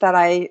investments that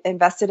I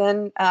invested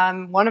in.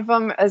 One of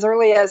them as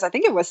early as, I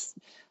think it was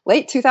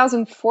late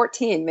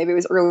 2014, maybe it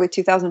was early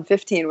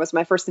 2015, was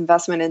my first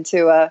investment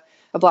into a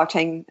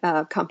blockchain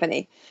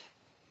company.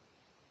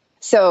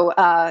 So,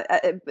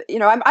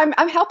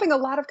 I'm helping a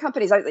lot of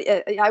companies.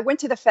 I went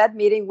to the Fed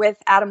meeting with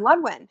Adam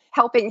Ludwin,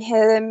 helping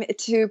him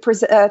to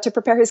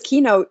prepare his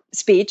keynote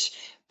speech,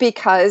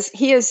 because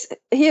he is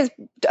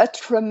a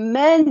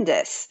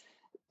tremendous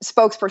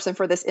spokesperson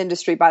for this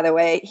industry. By the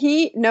way,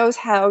 he knows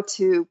how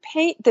to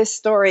paint this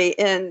story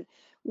in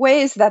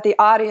ways that the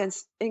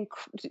audience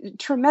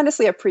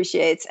tremendously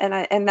appreciates,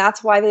 and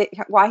that's why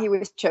he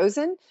was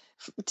chosen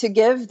to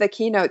give the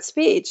keynote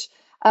speech.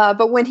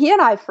 But when he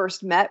and I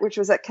first met, which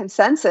was at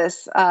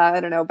Consensus,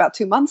 about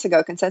 2 months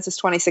ago, Consensus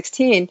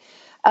 2016,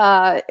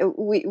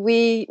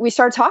 we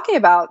started talking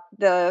about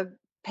the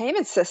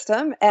payment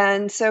system.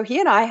 And so he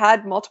and I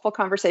had multiple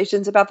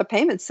conversations about the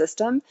payment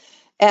system.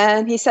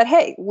 And he said,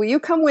 "Hey, will you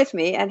come with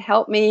me and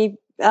help me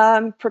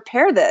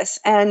prepare this?"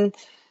 And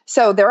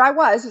so there I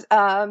was,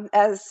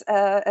 as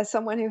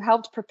someone who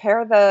helped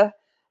prepare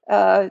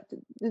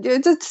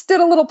just did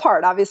a little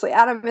part. Obviously,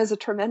 Adam is a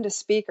tremendous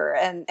speaker,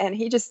 and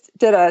he just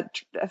did a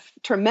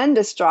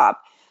tremendous job.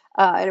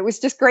 And it was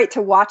just great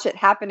to watch it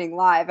happening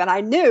live. And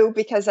I knew,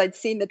 because I'd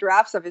seen the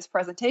drafts of his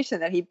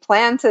presentation, that he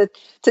planned to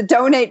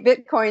donate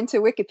Bitcoin to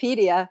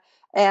Wikipedia.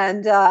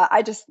 And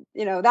I just,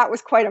 that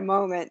was quite a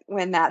moment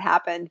when that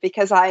happened,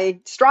 because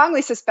I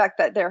strongly suspect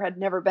that there had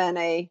never been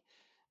a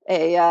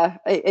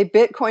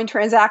Bitcoin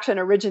transaction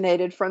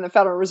originated from the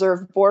Federal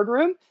Reserve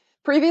boardroom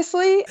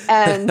previously,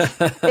 and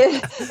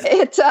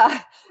it's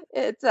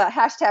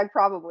hashtag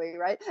probably,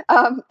 right?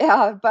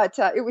 But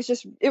it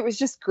was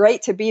just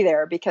great to be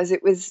there, because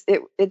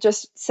it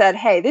just said,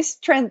 hey, this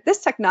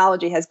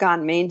technology has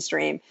gone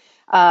mainstream.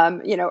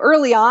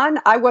 Early on,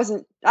 I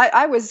was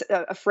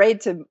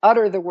afraid to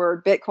utter the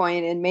word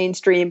Bitcoin in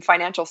mainstream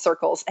financial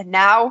circles, and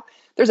now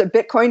there's a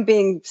Bitcoin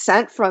being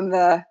sent from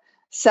the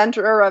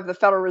center of the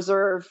Federal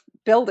Reserve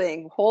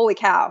building. Holy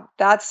cow.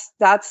 That's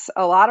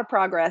a lot of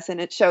progress, and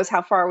it shows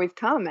how far we've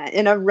come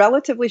in a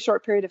relatively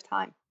short period of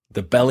time.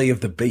 The belly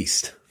of the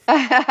beast.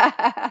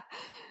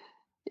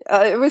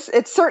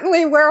 It's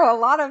certainly where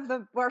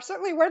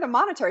where the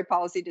monetary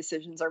policy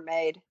decisions are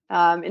made.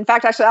 In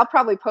fact, actually, I'll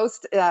probably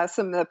post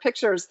some of the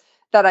pictures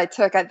that I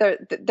took.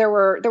 There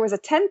was a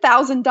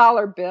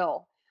 $10,000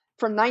 bill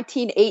from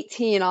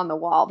 1918 on the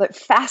wall that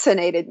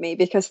fascinated me,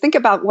 because think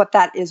about what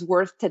that is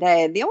worth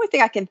today. And the only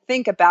thing I can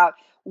think about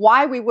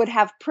why we would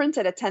have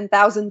printed a $10,000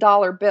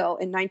 bill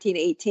in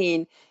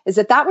 1918 is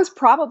that was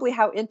probably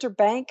how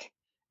interbank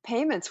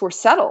payments were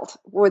settled.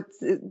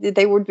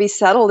 They would be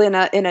settled in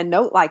a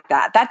note like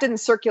that. That didn't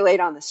circulate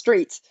on the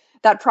streets.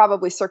 That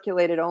probably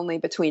circulated only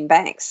between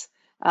banks.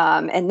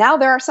 And now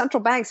there are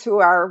central banks who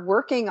are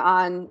working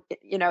on,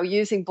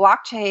 using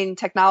blockchain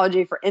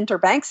technology for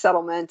interbank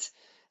settlement.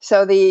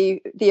 So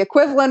the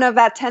equivalent of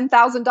that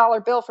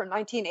 $10,000 bill from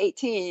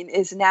 1918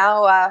 is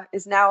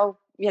now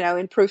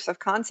in proofs of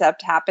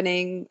concept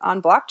happening on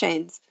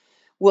blockchains.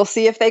 We'll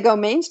see if they go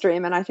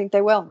mainstream, and I think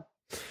they will.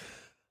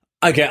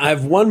 Okay, I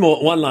have one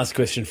last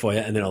question for you,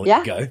 and then I'll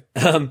let you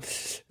go.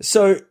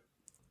 So,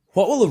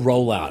 what will the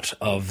rollout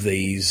of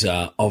these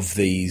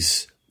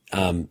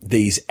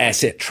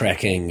asset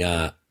tracking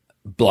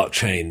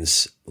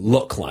blockchains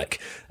look like?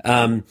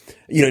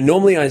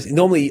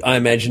 Normally I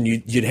imagine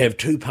you'd have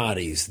two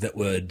parties that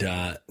would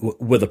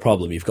with a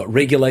problem. You've got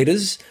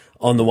regulators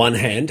on the one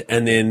hand,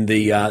 and then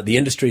the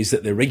industries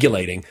that they're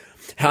regulating.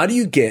 How do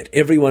you get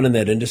everyone in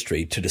that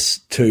industry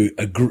to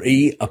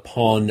agree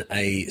upon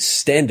a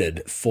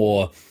standard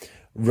for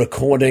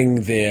recording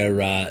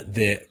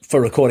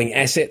recording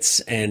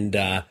assets and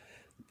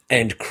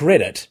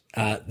credit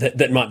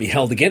that might be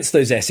held against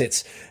those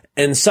assets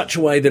in such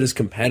a way that is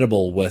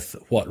compatible with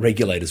what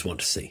regulators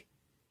want to see?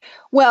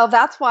 Well,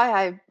 that's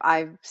why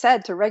I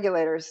said to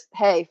regulators,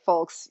 hey,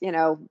 folks,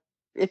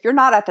 if you're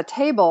not at the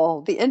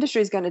table, the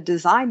industry is going to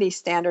design these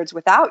standards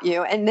without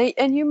you,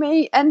 and you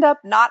may end up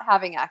not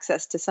having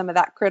access to some of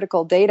that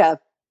critical data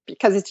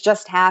because it's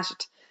just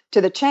hashed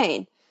to the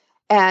chain.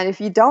 And if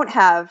you don't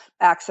have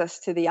access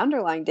to the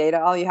underlying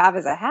data, all you have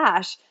is a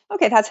hash.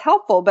 Okay, that's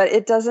helpful, but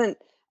it doesn't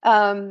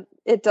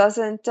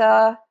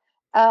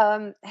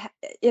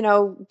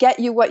get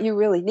you what you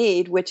really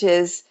need, which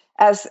is,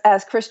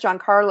 as Chris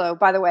Giancarlo,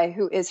 by the way,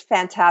 who is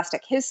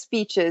fantastic, his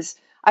speeches,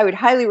 I would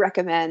highly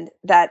recommend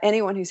that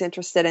anyone who's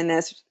interested in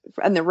this,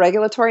 in the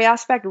regulatory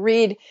aspect,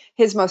 read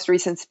his most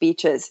recent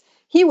speeches.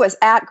 He was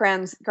at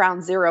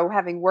ground zero,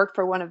 having worked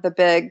for one of the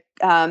big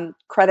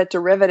credit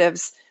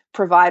derivatives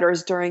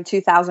providers during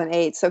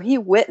 2008. So he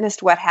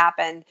witnessed what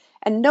happened,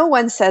 and no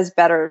one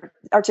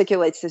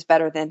articulates this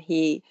better than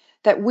he,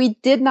 that we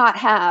did not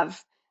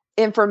have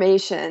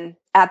information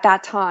at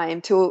that time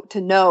to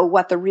know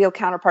what the real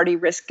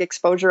counterparty risk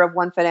exposure of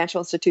one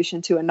financial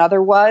institution to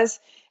another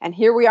was. And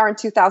here we are in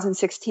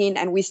 2016,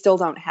 and we still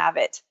don't have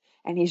it.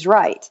 And he's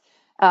right.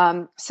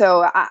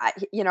 So,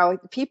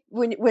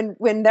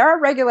 when there are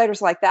regulators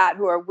like that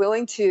who are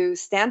willing to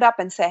stand up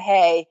and say,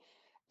 hey,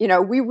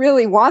 we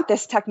really want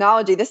this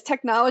technology. This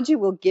technology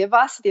will give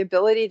us the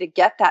ability to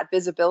get that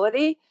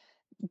visibility.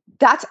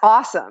 That's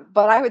awesome.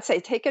 But I would say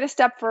take it a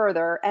step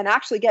further and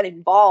actually get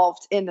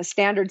involved in the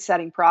standard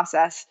setting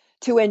process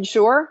to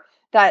ensure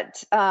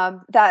that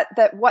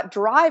that what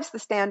drives the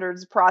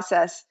standards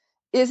process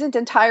isn't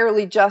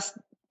entirely just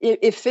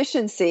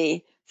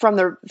efficiency from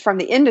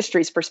the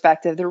industry's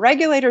perspective. The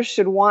regulators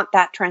should want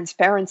that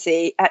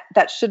transparency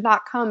that should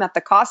not come at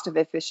the cost of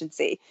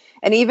efficiency.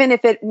 And even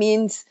if it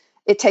means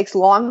it takes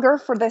longer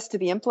for this to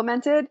be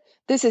implemented,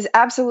 this is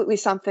absolutely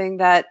something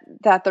that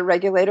the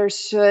regulators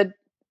should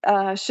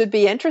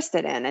be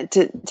interested in, and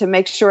to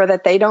make sure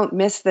that they don't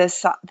miss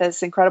this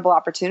incredible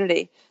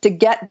opportunity to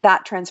get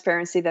that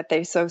transparency that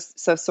they so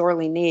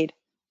sorely need.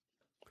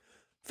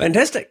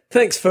 Fantastic!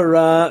 Thanks for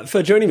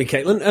joining me,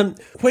 Caitlin.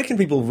 Where can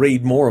people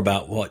read more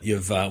about what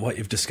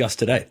you've discussed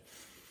today?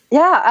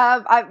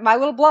 Yeah, my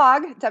little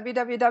blog,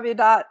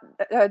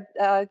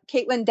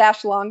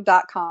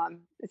 www.caitlin-long.com.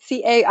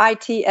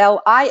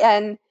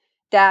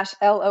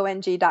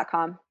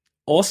 CAITLIN-LONG.com.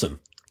 Awesome.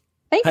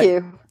 Thank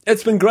you.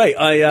 It's been great.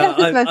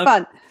 It's been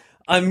fun.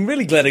 I'm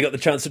really glad I got the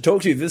chance to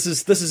talk to you. This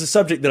is a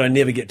subject that I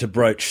never get to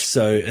broach,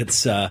 so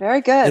it's very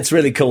good. It's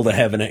really cool to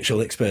have an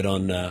actual expert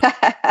on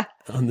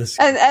this,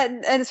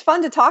 and it's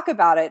fun to talk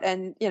about it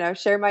and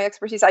share my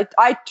expertise.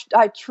 I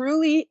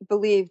truly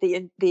believe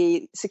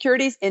the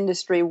securities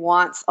industry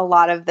wants a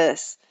lot of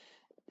this.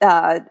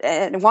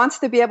 And wants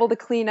to be able to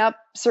clean up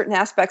certain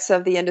aspects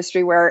of the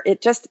industry where it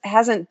just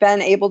hasn't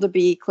been able to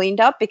be cleaned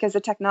up because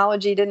the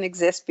technology didn't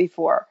exist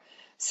before.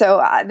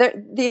 So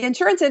the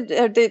insurance and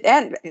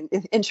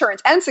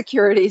insurance and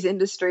securities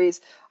industries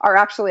are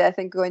actually, I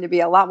think, going to be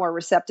a lot more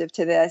receptive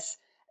to this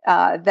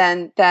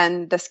than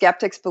the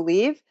skeptics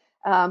believe.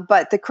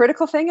 But the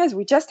critical thing is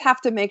we just have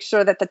to make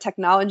sure that the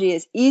technology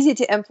is easy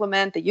to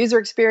implement, the user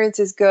experience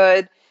is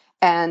good,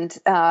 and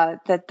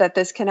that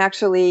this can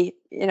actually,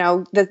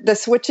 the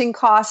switching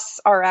costs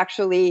are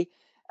actually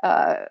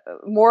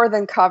more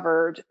than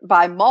covered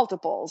by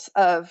multiples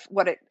of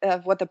what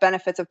the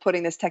benefits of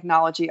putting this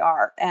technology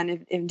are.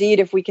 And indeed,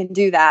 if we can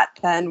do that,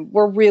 then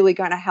we're really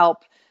going to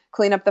help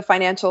clean up the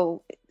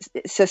financial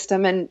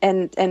system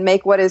and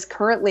make what is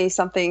currently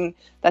something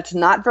that's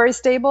not very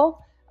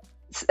stable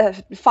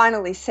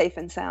finally safe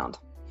and sound.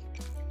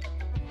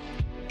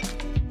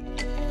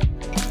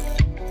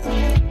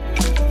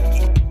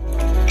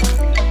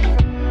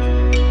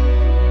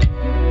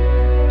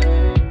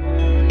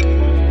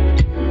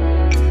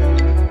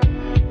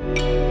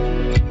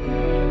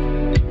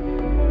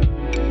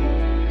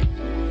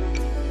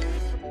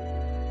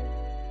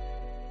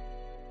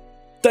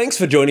 Thanks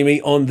for joining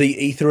me on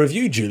the Ether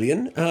Review,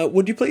 Julian.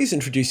 Would you please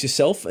introduce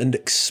yourself and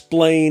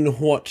explain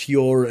what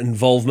your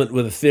involvement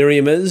with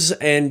Ethereum is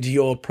and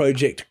your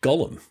project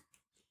Golem?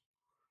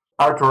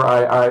 Arthur,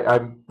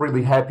 I'm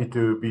really happy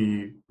to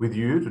be with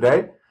you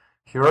today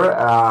here.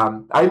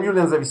 I'm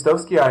Julian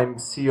Zawistowski. I'm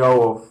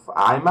CEO of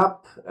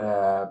IMAP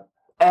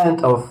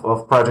and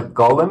of Project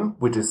Golem,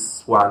 which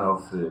is one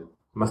of the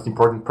most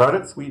important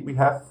projects we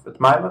have at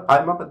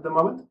IMAP at the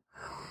moment.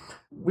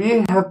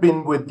 We have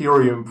been with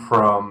Ethereum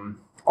from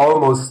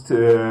almost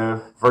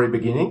very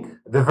beginning.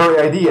 The very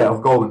idea of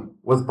Golem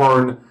was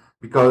born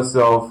because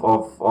of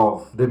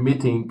the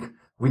meeting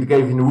with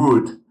Gavin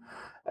Wood.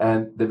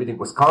 And the meeting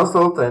was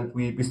cancelled, and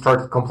we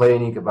started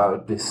complaining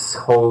about this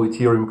whole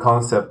Ethereum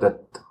concept,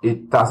 that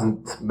it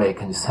doesn't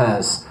make any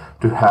sense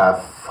to have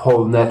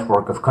whole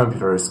network of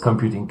computers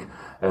computing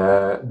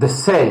the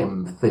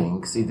same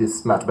things. It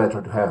is much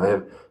better to have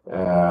a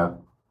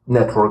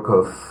network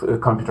of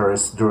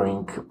computers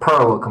doing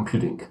parallel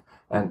computing.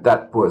 And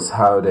that was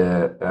how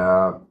the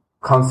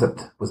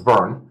concept was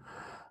born.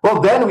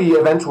 Well, then we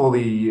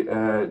eventually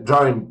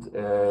joined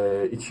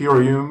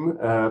Ethereum.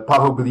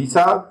 Paweł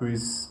Belisa, who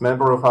is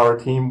member of our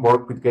team,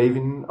 worked with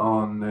Gavin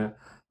on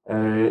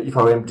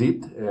EVM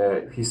JIT.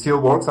 He still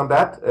works on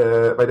that,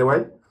 by the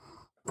way.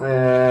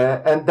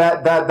 And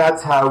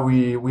that's how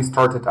we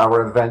started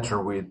our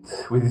adventure with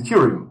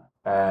Ethereum.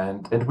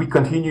 And we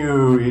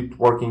continue it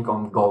working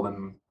on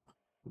Golem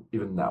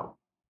even now.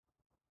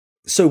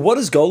 So what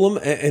is Golem,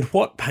 and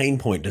what pain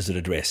point does it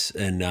address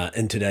in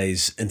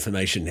today's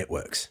information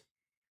networks?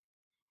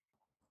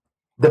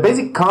 The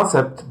basic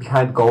concept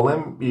behind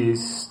Golem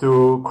is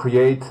to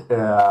create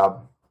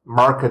a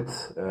market,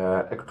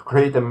 to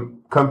create a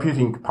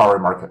computing power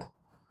market.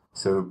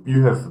 So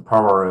you have the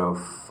power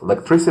of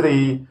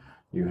electricity,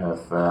 you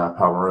have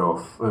power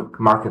of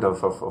market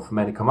of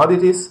many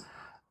commodities,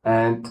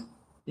 and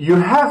you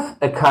have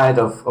a kind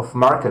of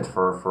market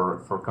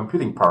for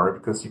computing power,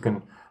 because you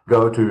can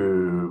go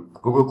to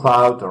Google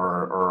Cloud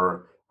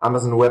or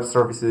Amazon Web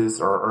Services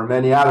or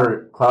many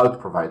other cloud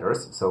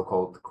providers,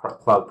 so-called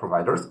cloud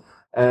providers,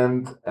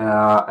 and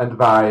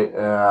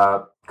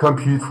buy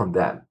compute from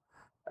them.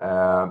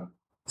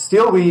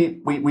 Still,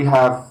 we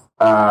have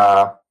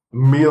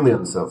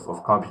millions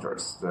of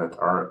computers that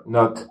are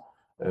not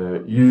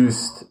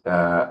used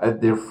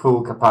at their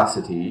full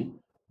capacity,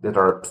 that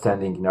are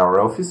standing in our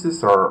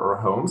offices or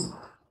homes,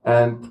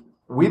 and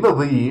we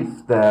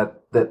believe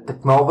that the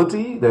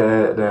technology,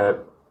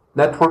 the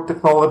network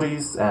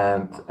technologies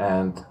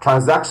and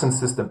transaction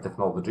system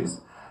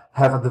technologies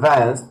have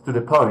advanced to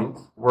the point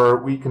where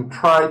we can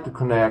try to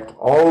connect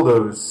all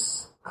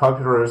those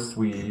computers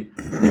we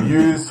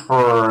use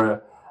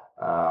for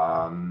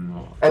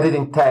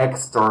editing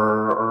text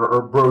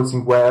or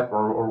browsing web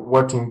or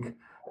watching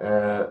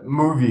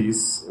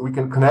movies. We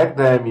can connect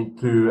them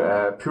into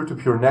a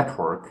peer-to-peer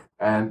network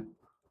and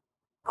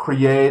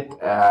create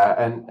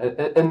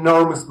an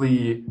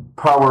enormously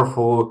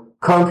powerful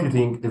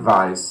computing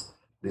device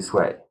this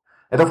way.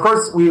 And of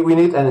course, we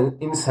need an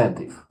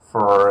incentive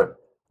for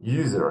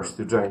users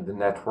to join the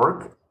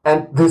network.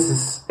 And this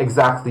is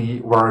exactly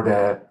where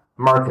the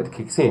market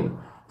kicks in.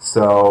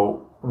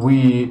 So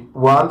we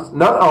want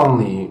not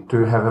only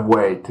to have a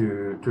way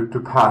to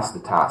pass the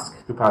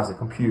task, to pass the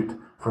compute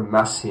from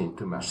machine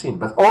to machine,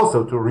 but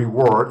also to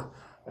reward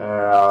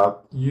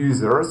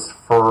users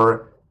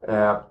for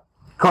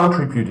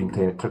contributing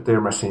to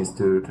their machines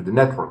to the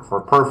network,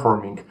 for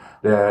performing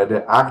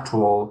the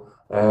actual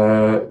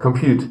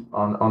compute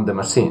on the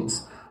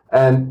machines.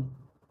 And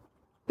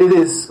it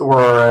is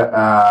where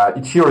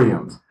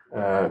Ethereum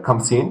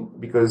comes in,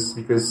 because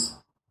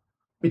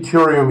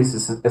Ethereum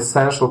is an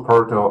essential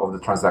part of the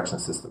transaction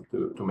system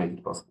to make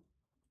it possible.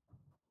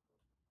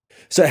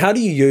 So how do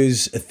you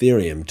use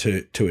Ethereum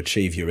to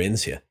achieve your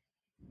ends here?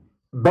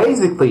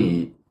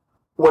 Basically,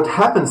 what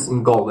happens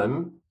in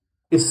Golem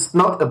is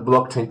not a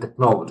blockchain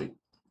technology.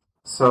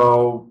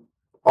 So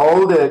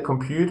all the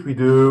compute we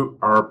do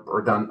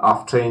are done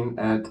off-chain,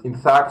 and in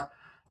fact,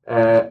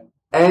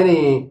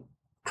 any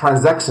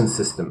transaction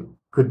system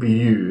could be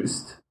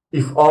used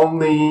if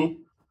only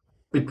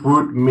it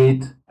would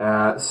meet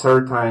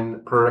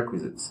certain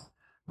prerequisites.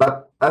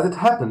 But as it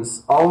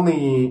happens,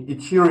 only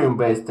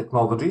Ethereum-based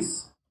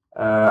technologies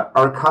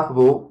are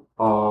capable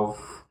of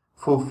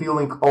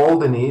fulfilling all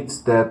the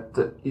needs that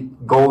the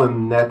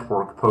Golem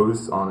network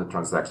poses on a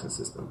transaction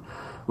system,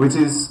 which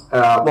is,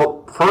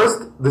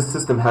 first, the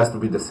system has to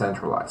be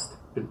decentralized.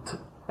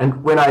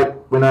 And when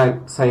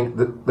I'm saying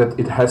that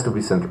it has to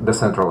be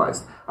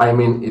decentralized, I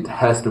mean it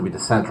has to be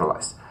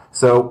decentralized.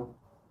 So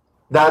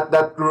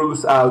that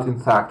rules out, in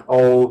fact,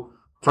 all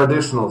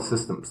traditional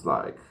systems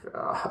like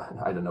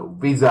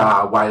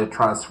Visa, wire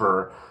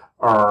transfer,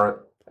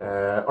 or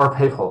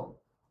PayPal.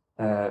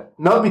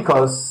 Not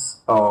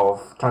because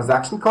of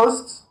transaction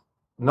costs,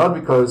 not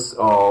because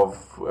of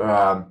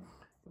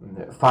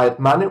fiat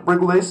money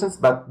regulations,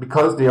 but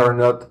because they are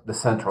not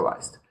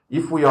decentralized.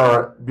 If we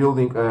are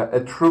building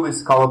a truly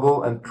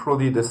scalable and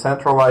truly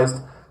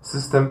decentralized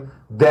system,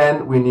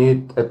 then we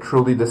need a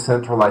truly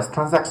decentralized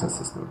transaction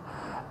system.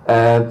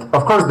 And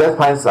of course, that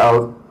finds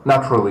out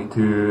naturally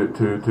to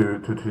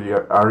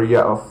the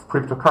area of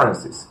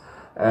cryptocurrencies.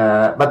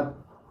 But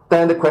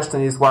then the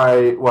question is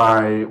why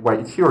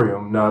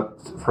Ethereum,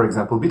 not, for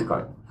example,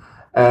 Bitcoin?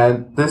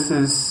 And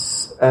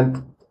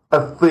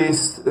at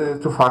least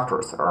two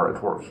factors are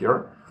at work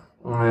here.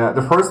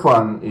 The first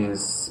one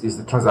is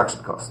the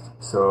transaction cost.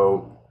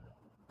 So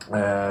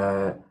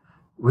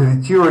with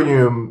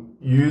Ethereum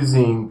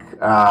using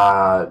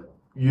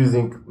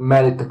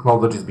many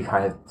technologies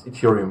behind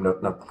Ethereum,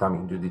 not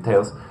coming into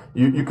details,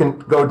 you can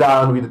go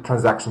down with the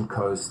transaction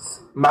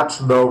costs much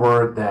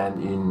lower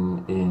than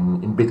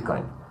in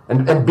Bitcoin.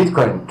 And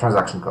Bitcoin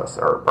transaction costs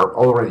are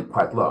already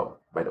quite low,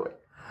 by the way.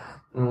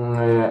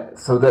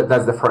 So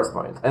that's the first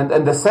point.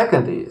 And the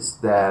second is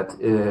that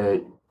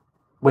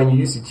when you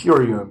use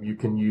Ethereum, you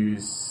can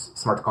use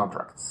smart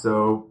contracts.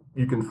 So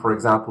you can, for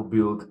example,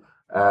 build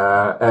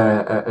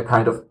a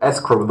kind of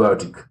escrow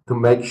logic to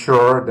make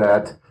sure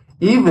that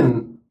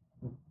even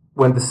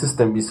when the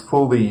system is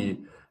fully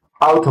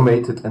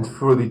automated and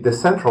fully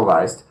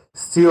decentralized,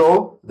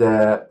 still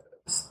the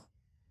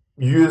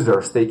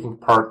users taking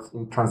part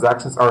in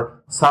transactions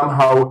are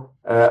somehow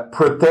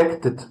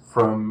protected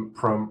from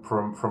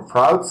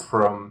frauds,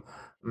 from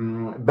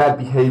bad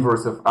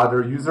behaviors of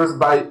other users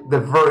by the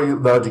very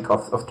logic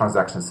of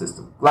transaction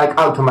system, like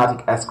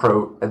automatic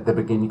escrow at the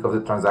beginning of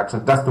the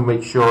transaction, just to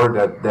make sure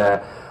that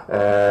the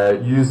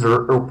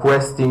user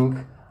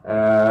requesting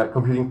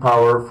computing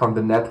power from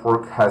the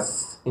network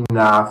has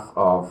enough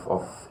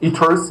of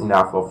ethers,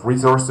 enough of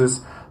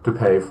resources to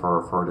pay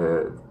for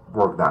the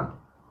work done.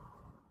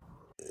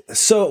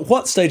 So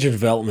what stage of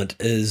development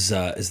is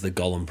the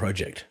Golem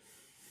project?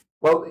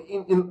 Well,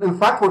 in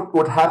fact,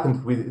 what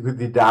happened with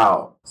the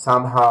DAO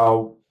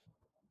somehow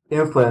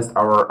influenced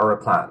our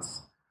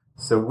plans.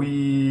 So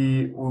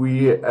we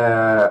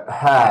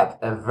had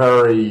a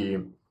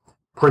very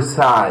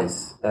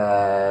precise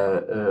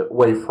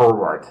way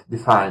forward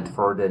defined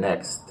for the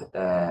next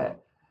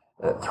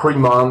 3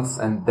 months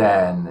and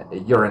then a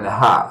year and a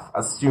half,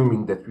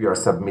 assuming that we are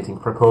submitting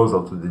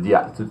proposal to the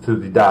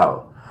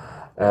DAO.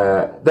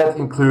 That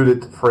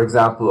included, for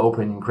example,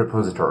 opening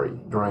repository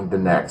during the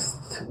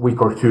next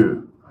week or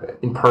two,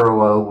 in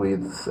parallel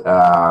with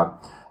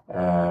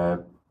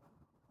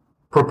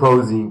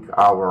proposing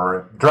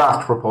our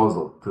draft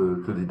proposal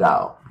to the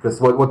DAO. Because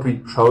what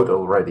we showed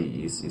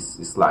already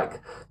is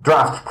like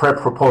draft prep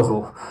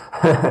proposal,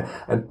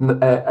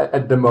 and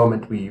at the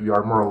moment we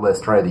are more or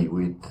less ready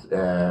with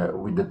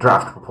the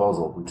draft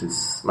proposal, which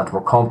is much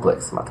more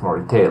complex, much more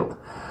detailed.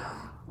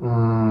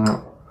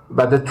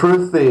 But the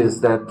truth is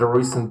that the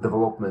recent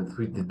development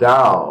with the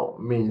DAO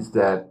means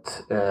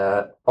that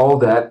all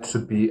that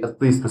should be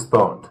at least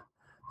postponed.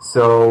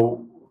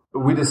 So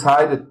we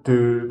decided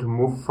to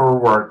move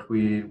forward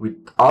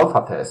with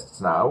alpha tests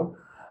now.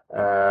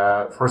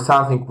 For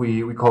something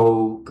we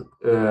called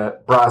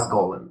Brass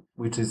Golem,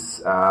 which is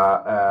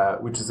a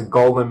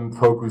golem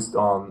focused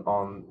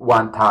on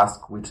one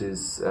task, which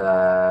is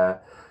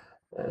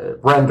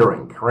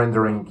rendering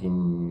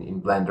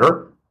in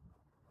Blender.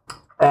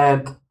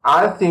 And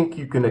I think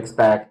you can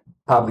expect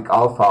public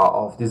alpha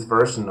of this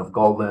version of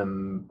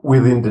Golem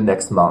within the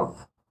next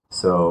month.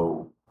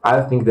 So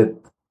I think that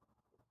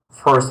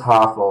first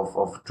half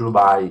of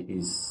July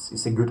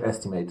is a good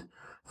estimate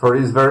for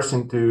this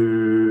version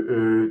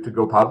to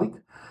go public.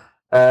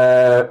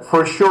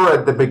 For sure,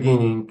 at the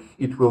beginning,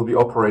 it will be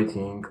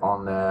operating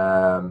on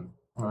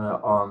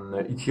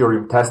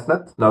Ethereum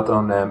testnet, not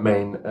on the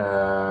main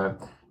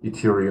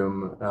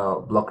Ethereum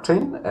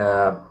blockchain,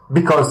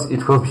 because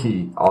it will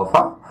be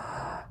alpha.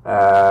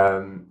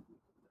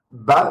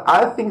 But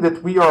I think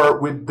that we are,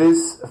 with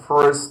this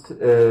first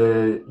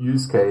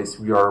use case,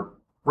 we are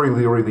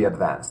really, really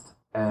advanced.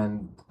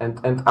 And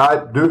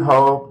I do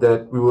hope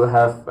that we will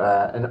have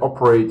an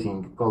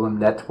operating Golem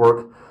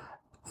network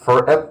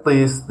for at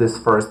least this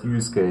first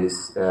use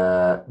case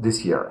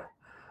this year.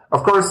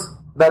 Of course,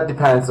 that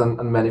depends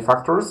on many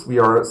factors. We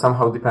are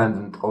somehow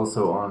dependent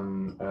also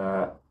on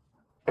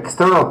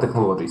external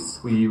technologies.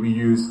 We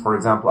use, for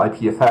example,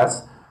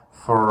 IPFS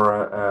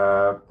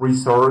for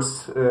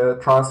resource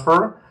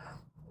transfer.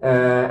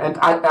 And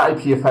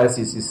IPFS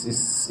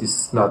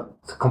is not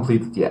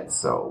completed yet,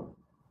 so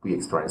we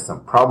experience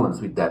some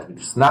problems with that,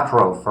 which is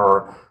natural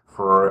for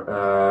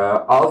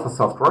alpha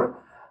software.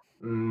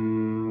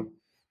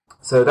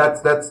 So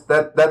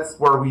that's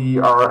where we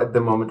are at the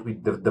moment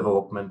with the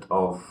development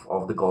of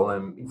the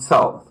Golem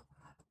itself.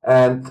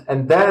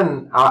 And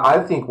then I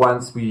think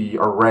once we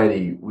are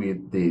ready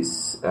with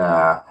this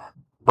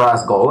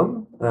Brass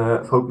Golem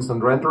focused on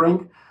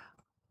rendering,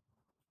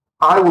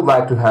 I would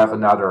like to have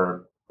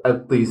another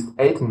at least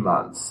 18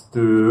 months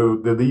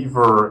to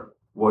deliver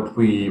what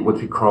we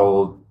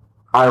call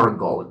Iron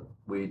Golem,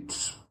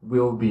 which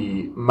will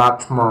be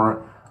much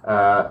more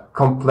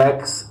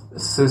complex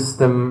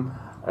system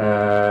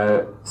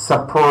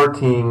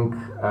supporting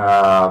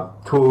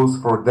tools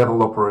for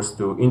developers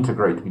to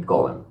integrate with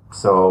Golem.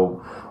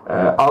 So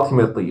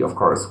ultimately, of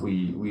course,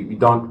 we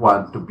don't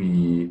want to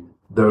be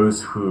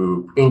those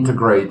who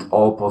integrate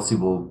all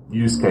possible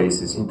use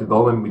cases into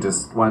Golem. We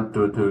just want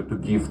to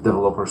give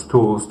developers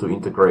tools to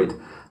integrate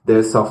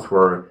their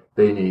software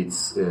they need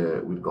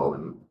with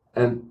Golem.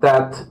 And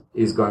that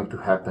is going to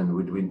happen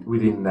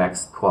within the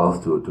next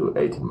 12 to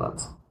 18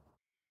 months.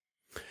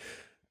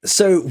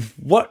 So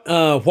what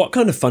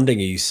kind of funding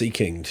are you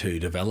seeking to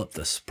develop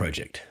this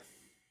project?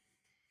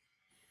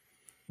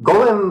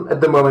 Golem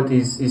at the moment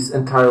is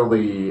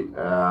entirely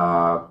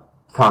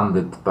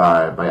funded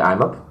by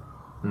IMAP.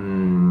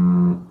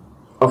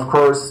 Of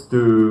course,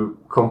 to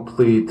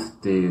complete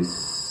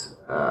this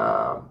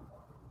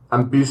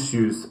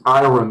ambitious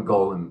Iron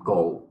Golem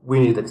goal, we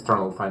need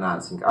external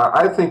financing.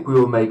 I think we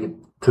will make it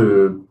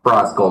to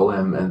Brass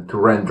Golem and to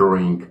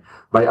rendering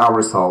by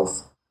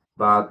ourselves,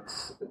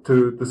 but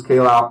to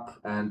scale up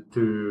and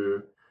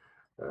to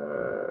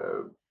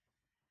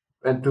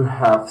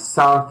have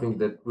something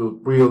that will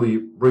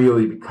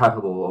really be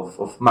capable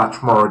of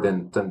much more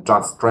than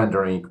just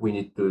rendering, we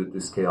need to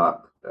scale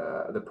up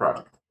the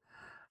project.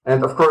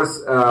 And of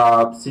course,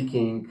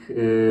 seeking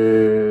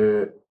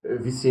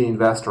VC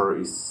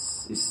investor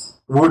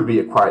would be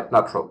a quite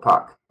natural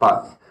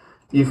path,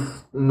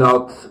 if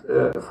not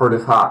for the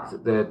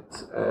fact that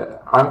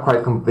I'm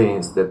quite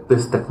convinced that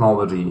this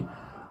technology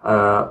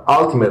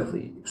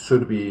ultimately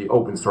should be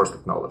open source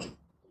technology.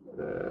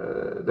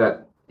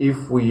 That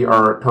if we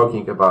are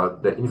talking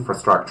about the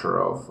infrastructure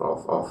of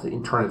the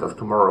Internet of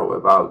Tomorrow,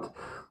 about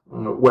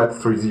Web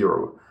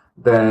 3.0,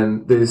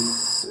 then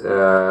this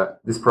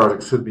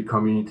project should be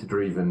community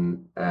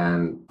driven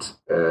and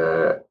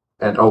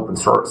open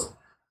source.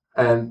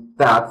 And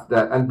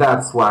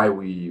that's why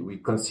we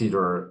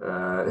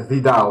consider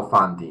the DAO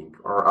funding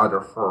or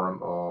other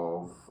form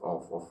of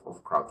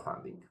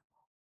crowdfunding.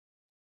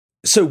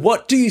 So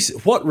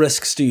what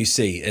risks do you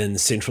see in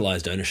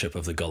centralized ownership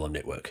of the Golem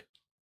network?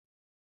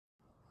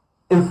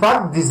 In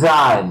fact,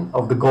 design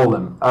of the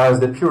Golem as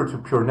the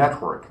peer-to-peer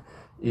network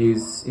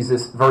is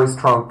a very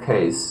strong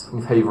case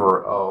in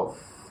favor of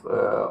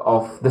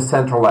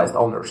decentralized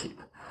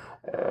ownership.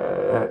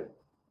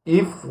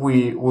 If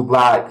we would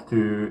like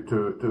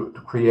to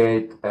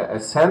create a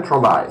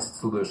centralized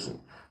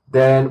solution,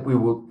 then we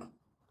would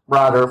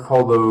rather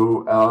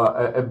follow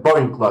a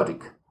BOINC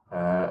logic,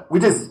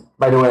 which is,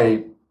 by the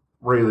way,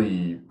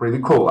 really, really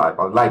cool. I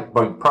like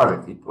Boeing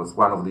project. It was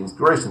one of the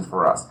inspirations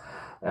for us.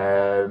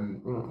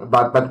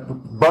 But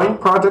Boeing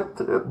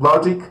project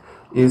logic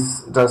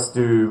is just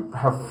to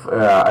have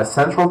a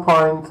central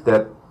point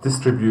that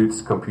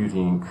distributes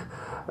computing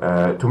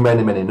to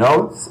many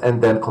nodes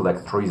and then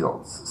collect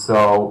results.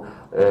 So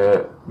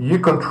you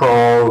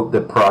control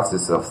the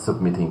process of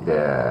submitting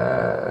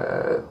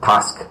the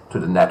task to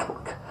the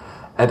network.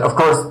 And of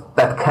course,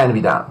 that can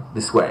be done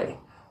this way.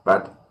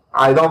 But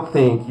I don't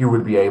think you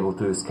will be able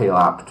to scale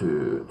up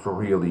to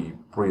really,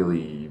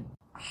 really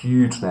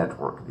huge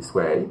network this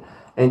way.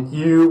 And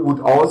you would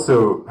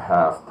also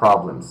have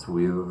problems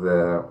with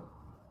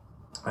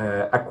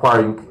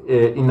acquiring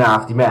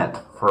enough demand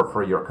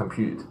for your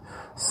compute.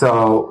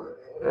 So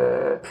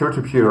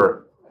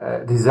peer-to-peer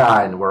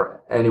design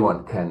where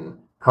anyone can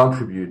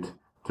contribute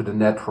to the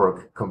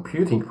network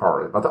computing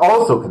power, but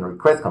also can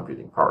request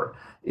computing power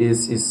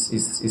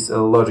is a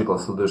logical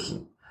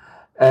solution.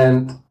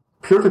 And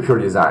peer-to-peer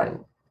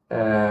design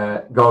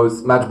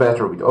goes much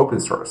better with open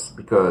source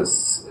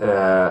because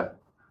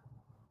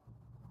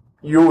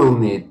you will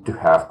need to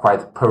have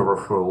quite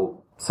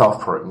powerful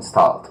software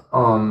installed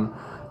on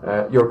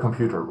your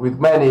computer, with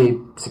many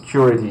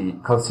security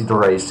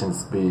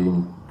considerations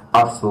being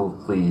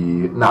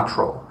absolutely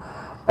natural.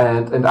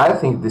 And I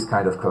think this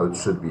kind of code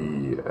should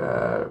be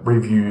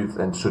reviewed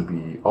and should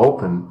be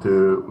open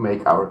to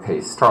make our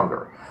case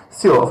stronger.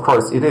 Still, of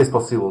course, it is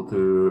possible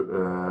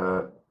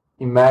to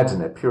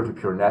imagine a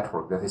peer-to-peer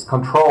network that is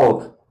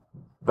controlled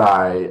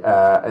by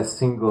a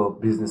single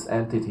business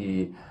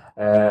entity,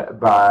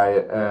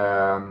 by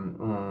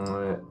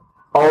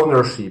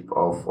ownership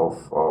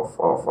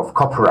of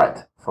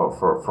copyright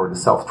for the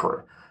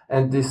software.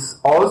 And this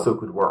also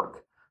could work.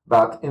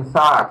 But in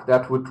fact,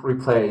 that would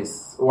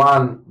replace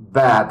one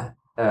bad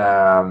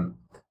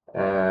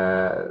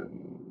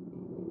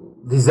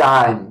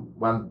design,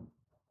 one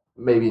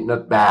maybe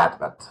not bad,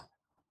 but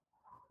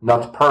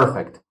not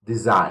perfect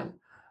design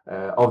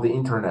of the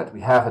internet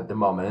we have at the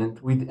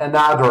moment, with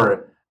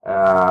another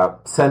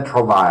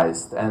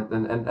centralized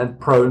and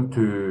prone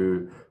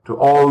to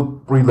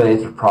all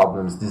related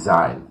problems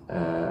design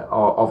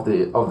of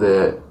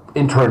the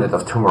internet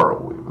of tomorrow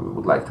we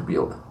would like to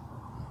build.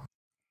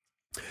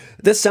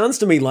 This sounds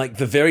to me like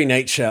the very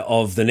nature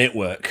of the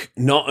network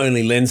not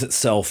only lends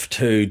itself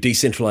to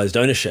decentralized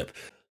ownership,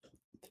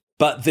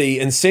 but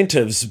the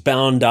incentives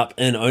bound up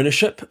in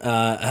ownership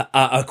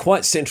are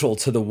quite central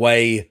to the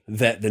way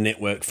that the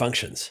network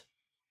functions.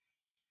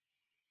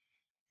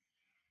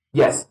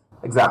 Yes,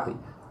 exactly.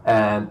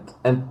 And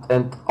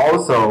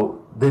also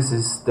this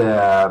is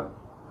the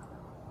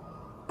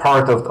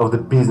part of the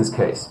business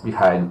case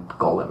behind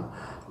Golem.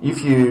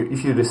 If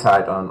you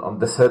decide on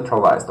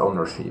decentralized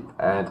ownership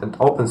and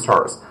open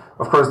source,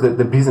 of course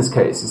the business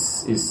case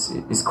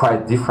is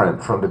quite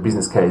different from the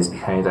business case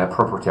behind a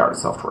proprietary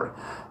software.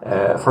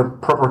 For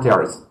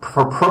proprietary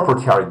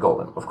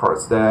Golem, of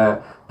course,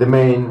 the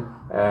main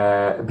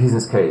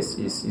business case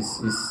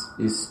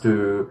is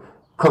to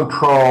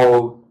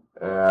control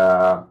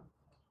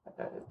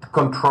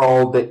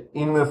the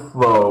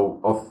inflow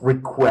of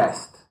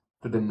requests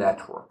to the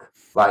network.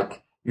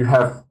 Like you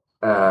have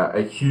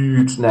a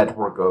huge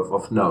network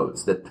of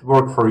nodes that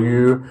work for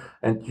you,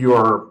 and you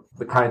are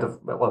the kind of,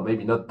 well,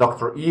 maybe not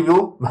Dr.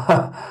 Evil,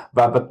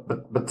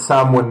 but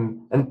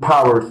someone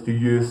empowered to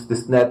use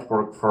this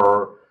network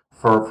for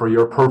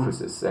your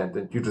purposes,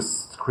 and you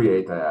just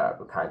create a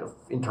kind of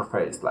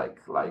interface like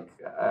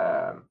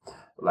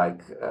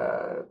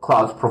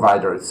cloud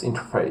providers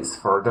interface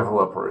for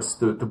developers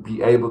to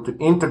be able to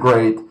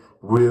integrate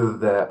with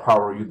the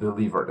power you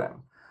deliver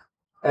them.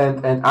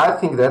 And I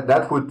think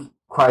that would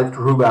quite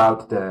rule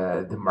out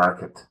the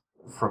market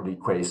from the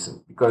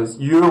equation, because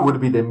you would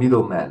be the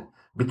middleman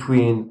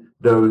between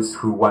those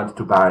who want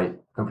to buy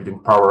computing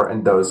power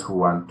and those who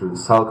want to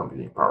sell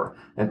computing power.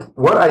 And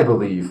what I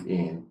believe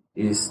in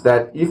is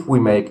that if we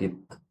make it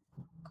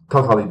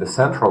totally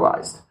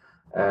decentralized,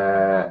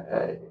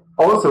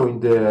 also in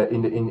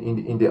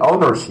the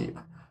ownership,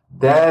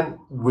 then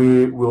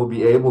we will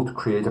be able to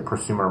create a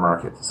prosumer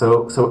market.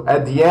 So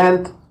at the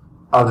end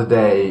of the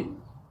day,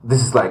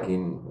 this is like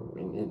in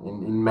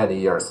many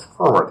years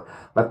forward,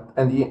 but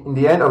in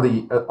the end of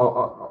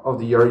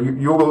the year,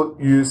 you will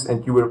use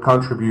and you will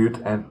contribute,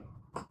 and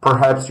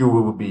perhaps you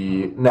will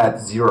be net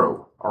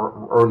zero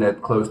or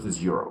net close to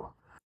zero.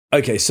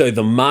 Okay, so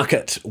the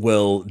market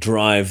will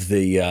drive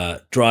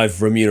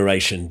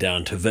remuneration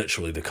down to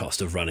virtually the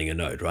cost of running a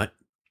node, right?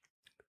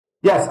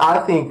 Yes, I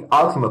think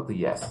ultimately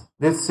yes.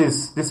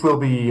 This will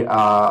be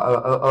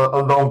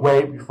a long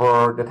way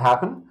before that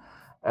happen.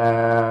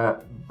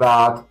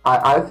 But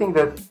I think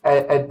that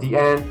at the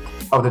end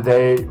of the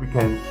day, we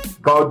can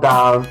go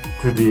down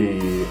to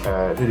the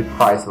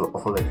price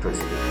of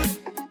electricity.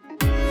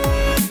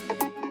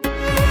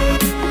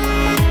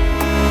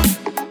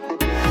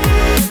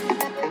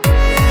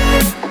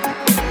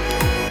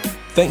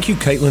 Thank you,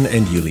 Caitlin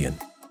and Julian.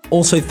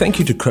 Also, thank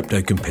you to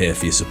Crypto Compare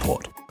for your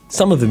support.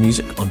 Some of the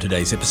music on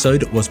today's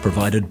episode was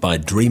provided by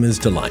Dreamer's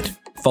Delight.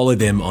 Follow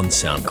them on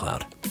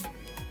SoundCloud.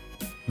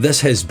 This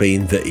has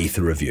been the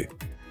Ether Review.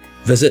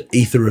 Visit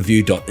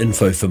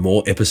etherreview.info for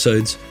more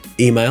episodes,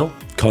 email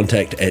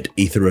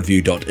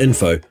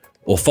contact@etherreview.info,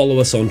 or follow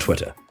us on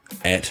Twitter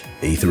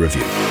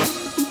 @etherreview.